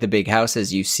 even like the big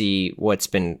houses, you see what's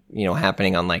been, you know,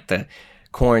 happening on like the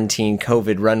quarantine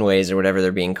COVID runways or whatever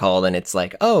they're being called. And it's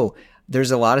like, oh,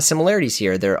 there's a lot of similarities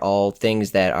here. They're all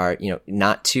things that are, you know,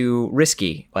 not too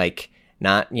risky. Like,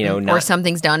 not, you know, or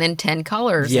something's done in 10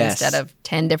 colors instead of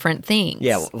 10 different things.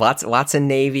 Yeah, lots of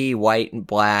navy, white, and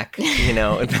black, you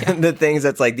know, the things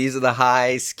that's like, these are the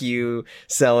high SKU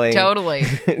selling. Totally.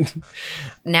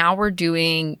 Now we're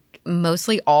doing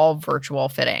mostly all virtual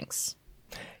fittings.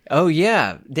 Oh,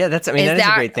 yeah. Yeah, that is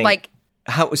a great thing. Like,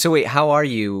 how are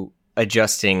you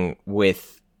adjusting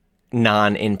with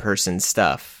non-in-person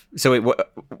stuff? So wait,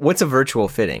 what's a virtual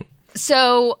fitting?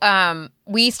 So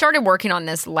we started working on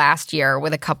this last year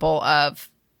with a couple of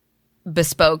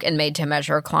bespoke and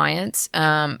made-to-measure clients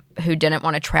who didn't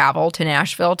want to travel to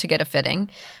Nashville to get a fitting.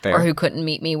 Fair. Or who couldn't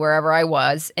meet me wherever I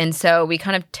was. And so we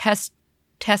kind of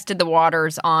tested the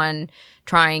waters on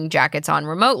trying jackets on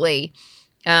remotely.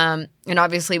 And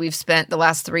obviously we've spent the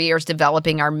last 3 years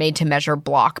developing our made-to-measure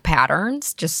block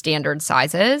patterns, just standard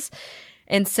sizes.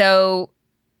 And so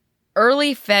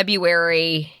early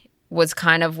February was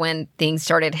kind of when things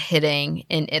started hitting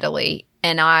in Italy.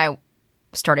 And I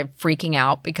started freaking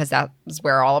out because that was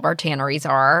where all of our tanneries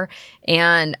are.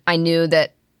 And I knew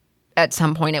that at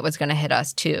some point it was going to hit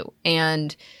us too.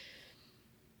 And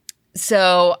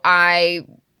so I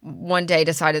one day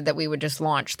decided that we would just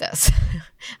launch this.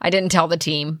 I didn't tell the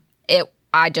team.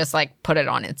 I just like put it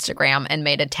on Instagram and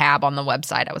made a tab on the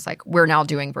website. I was like, we're now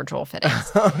doing virtual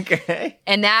fittings. Okay.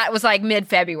 And that was like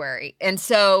mid-February. And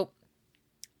so,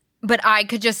 but I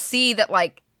could just see that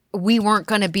like we weren't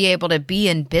going to be able to be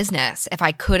in business if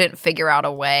I couldn't figure out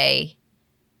a way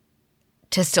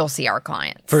to still see our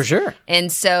clients. For sure.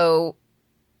 And so,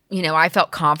 you know, I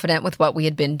felt confident with what we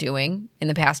had been doing in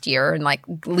the past year and like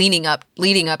leading up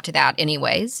to that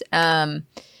anyways.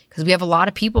 Because we have a lot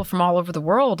of people from all over the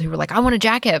world who were like, I want a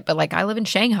jacket, but like I live in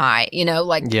Shanghai, you know,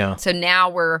 like, yeah. So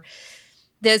now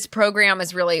this program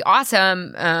is really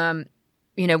awesome.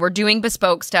 we're doing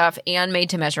bespoke stuff and made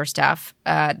to measure stuff.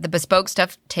 The bespoke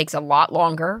stuff takes a lot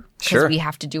longer because Sure. we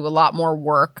have to do a lot more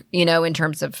work, in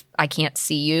terms of I can't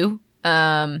see you.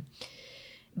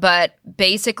 But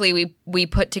basically we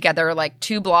put together like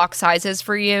 2 block sizes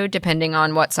for you, depending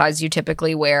on what size you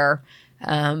typically wear.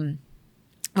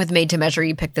 With made to measure,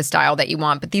 you pick the style that you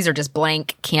want, but these are just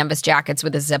blank canvas jackets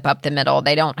with a zip up the middle.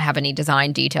 They don't have any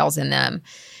design details in them.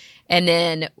 And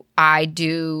then I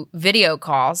do video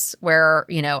calls where,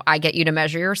 I get you to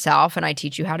measure yourself and I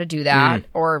teach you how to do that,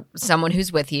 or someone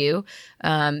who's with you.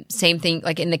 Same thing,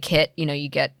 like in the kit, you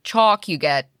get chalk, you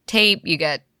get tape, you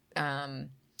get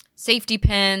safety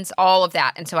pins, all of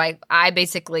that. And so I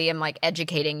basically am like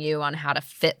educating you on how to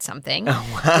fit something,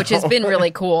 which has been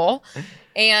really cool.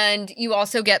 And you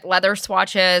also get leather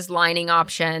swatches, lining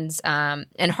options,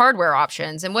 and hardware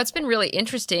options. And what's been really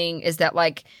interesting is that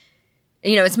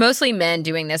it's mostly men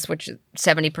doing this, which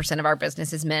 70% of our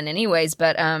business is men anyways.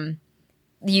 But I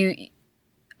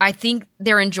think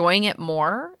they're enjoying it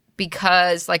more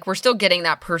because we're still getting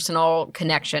that personal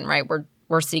connection, right?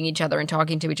 We're seeing each other and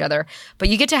talking to each other, but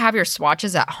you get to have your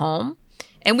swatches at home.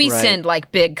 And we send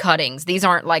big cuttings. These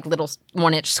aren't little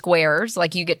 1-inch squares.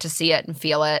 You get to see it and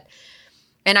feel it.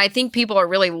 And I think people are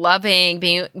really loving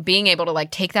being able to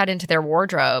take that into their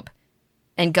wardrobe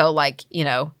and go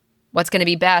what's going to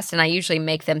be best. And I usually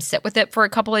make them sit with it for a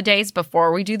couple of days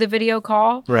before we do the video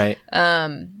call. Right.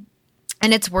 And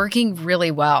it's working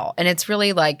really well. And it's really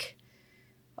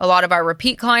a lot of our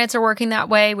repeat clients are working that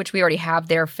way, which we already have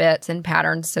their fits and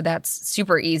patterns. So that's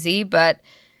super easy. But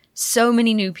so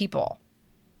many new people.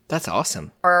 That's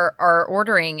awesome. Are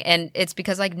ordering, and it's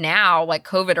because now,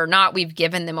 COVID or not, we've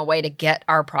given them a way to get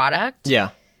our product.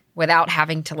 Yeah. Without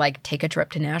having to take a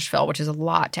trip to Nashville, which is a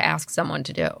lot to ask someone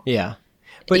to do. Yeah.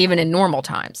 But even in normal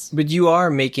times. But you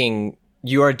are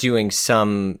doing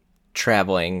some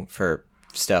traveling for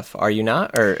stuff, are you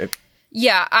not? Or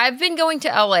yeah, I've been going to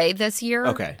LA this year.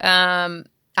 Okay. I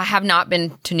have not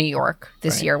been to New York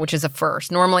this year, which is a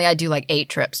first. Normally I do 8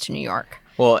 trips to New York.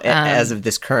 Well, as of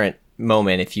this current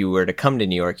moment, if you were to come to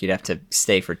New York, you'd have to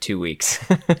stay for 2 weeks.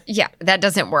 Yeah, that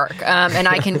doesn't work. And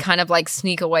I can kind of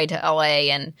sneak away to LA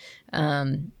and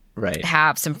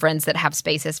have some friends that have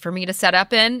spaces for me to set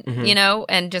up in,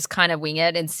 and just kind of wing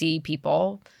it and see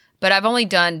people. But I've only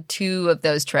done 2 of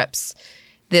those trips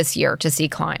this year to see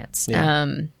clients,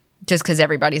 just because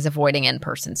everybody's avoiding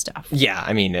in-person stuff. Yeah,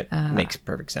 I mean, it makes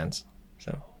perfect sense.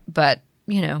 So, but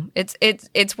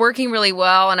it's working really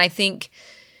well, and I think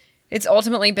it's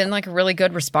ultimately been a really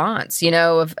good response,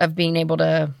 of being able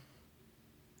to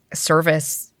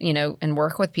service, and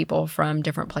work with people from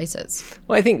different places.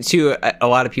 Well, I think too, a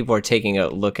lot of people are taking a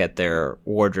look at their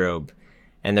wardrobe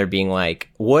and they're being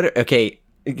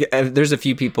there's a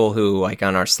few people who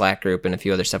on our Slack group and a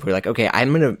few other stuff, we're okay,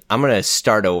 I'm going to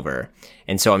start over.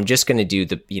 And so I'm just going to do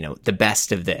the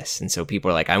best of this. And so people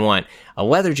are I want a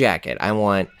leather jacket. I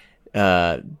want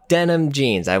denim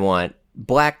jeans. I want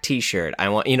black t-shirt. I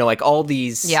want, all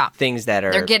these things that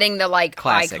are... They're getting the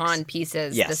classics. Icon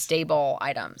pieces, the staple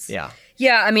items. Yeah.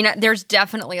 Yeah, I mean, there's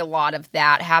definitely a lot of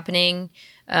that happening.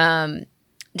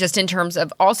 Just in terms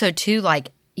of also too,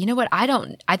 you know what?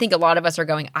 I think a lot of us are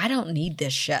going, I don't need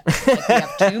this shit. We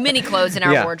have too many clothes in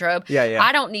our wardrobe. Yeah.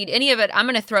 I don't need any of it. I'm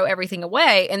going to throw everything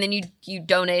away. And then you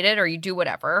donate it or you do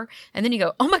whatever. And then you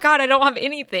go, oh my God, I don't have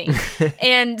anything.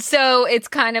 And so it's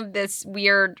kind of this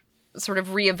weird sort of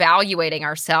reevaluating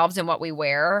ourselves and what we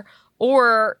wear.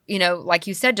 Or, like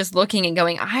you said, just looking and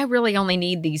going, I really only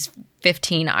need these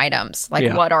 15 items.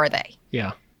 What are they?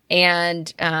 Yeah.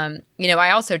 And,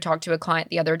 I also talked to a client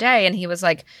the other day and he was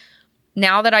like,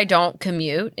 now that I don't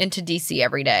commute into DC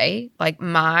every day,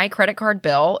 my credit card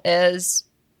bill is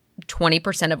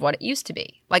 20% of what it used to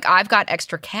be. I've got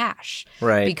extra cash.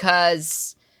 Right.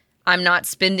 Because I'm not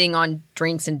spending on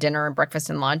drinks and dinner and breakfast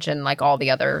and lunch and all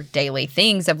the other daily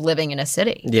things of living in a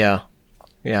city. Yeah.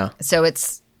 Yeah. So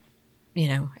it's,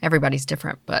 everybody's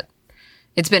different, but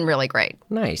it's been really great.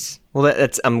 Nice. Well,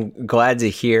 I'm glad to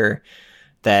hear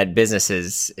that business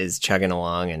is chugging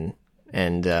along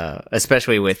and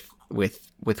especially with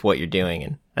what you're doing.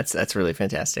 And that's really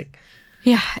fantastic.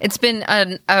 Yeah. It's been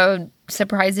a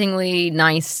surprisingly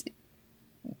nice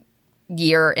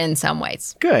year in some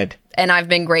ways. Good. And I've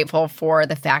been grateful for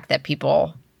the fact that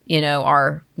people,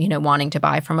 are, wanting to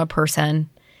buy from a person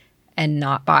and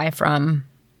not buy from,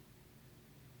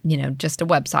 just a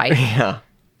website.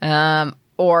 Yeah.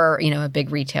 Or, a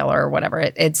big retailer or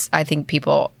whatever. I think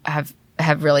people have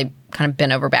really kind of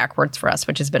been over backwards for us,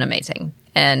 which has been amazing.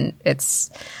 And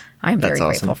I'm very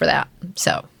grateful for that.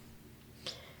 So.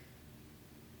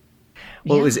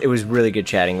 Well, it was really good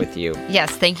chatting with you.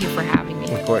 Yes. Thank you for having me.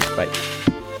 Of course. Bye.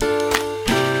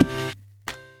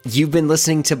 You've been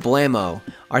listening to Blammo.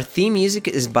 Our theme music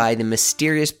is by the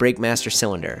mysterious Breakmaster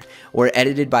Cylinder. We're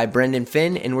edited by Brendan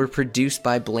Finn, and we're produced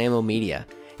by Blammo Media.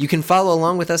 You can follow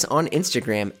along with us on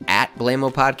Instagram at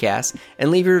Blammo Podcast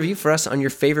and leave a review for us on your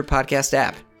favorite podcast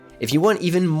app. If you want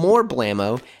even more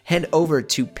Blammo, head over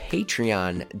to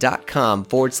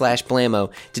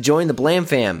patreon.com/Blammo to join the Blam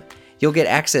Fam. You'll get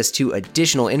access to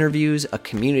additional interviews, a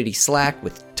community Slack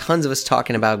with tons of us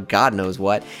talking about God knows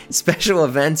what, special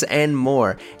events, and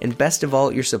more. And best of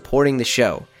all, you're supporting the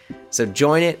show. So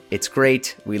join it. It's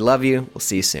great. We love you. We'll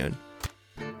see you soon.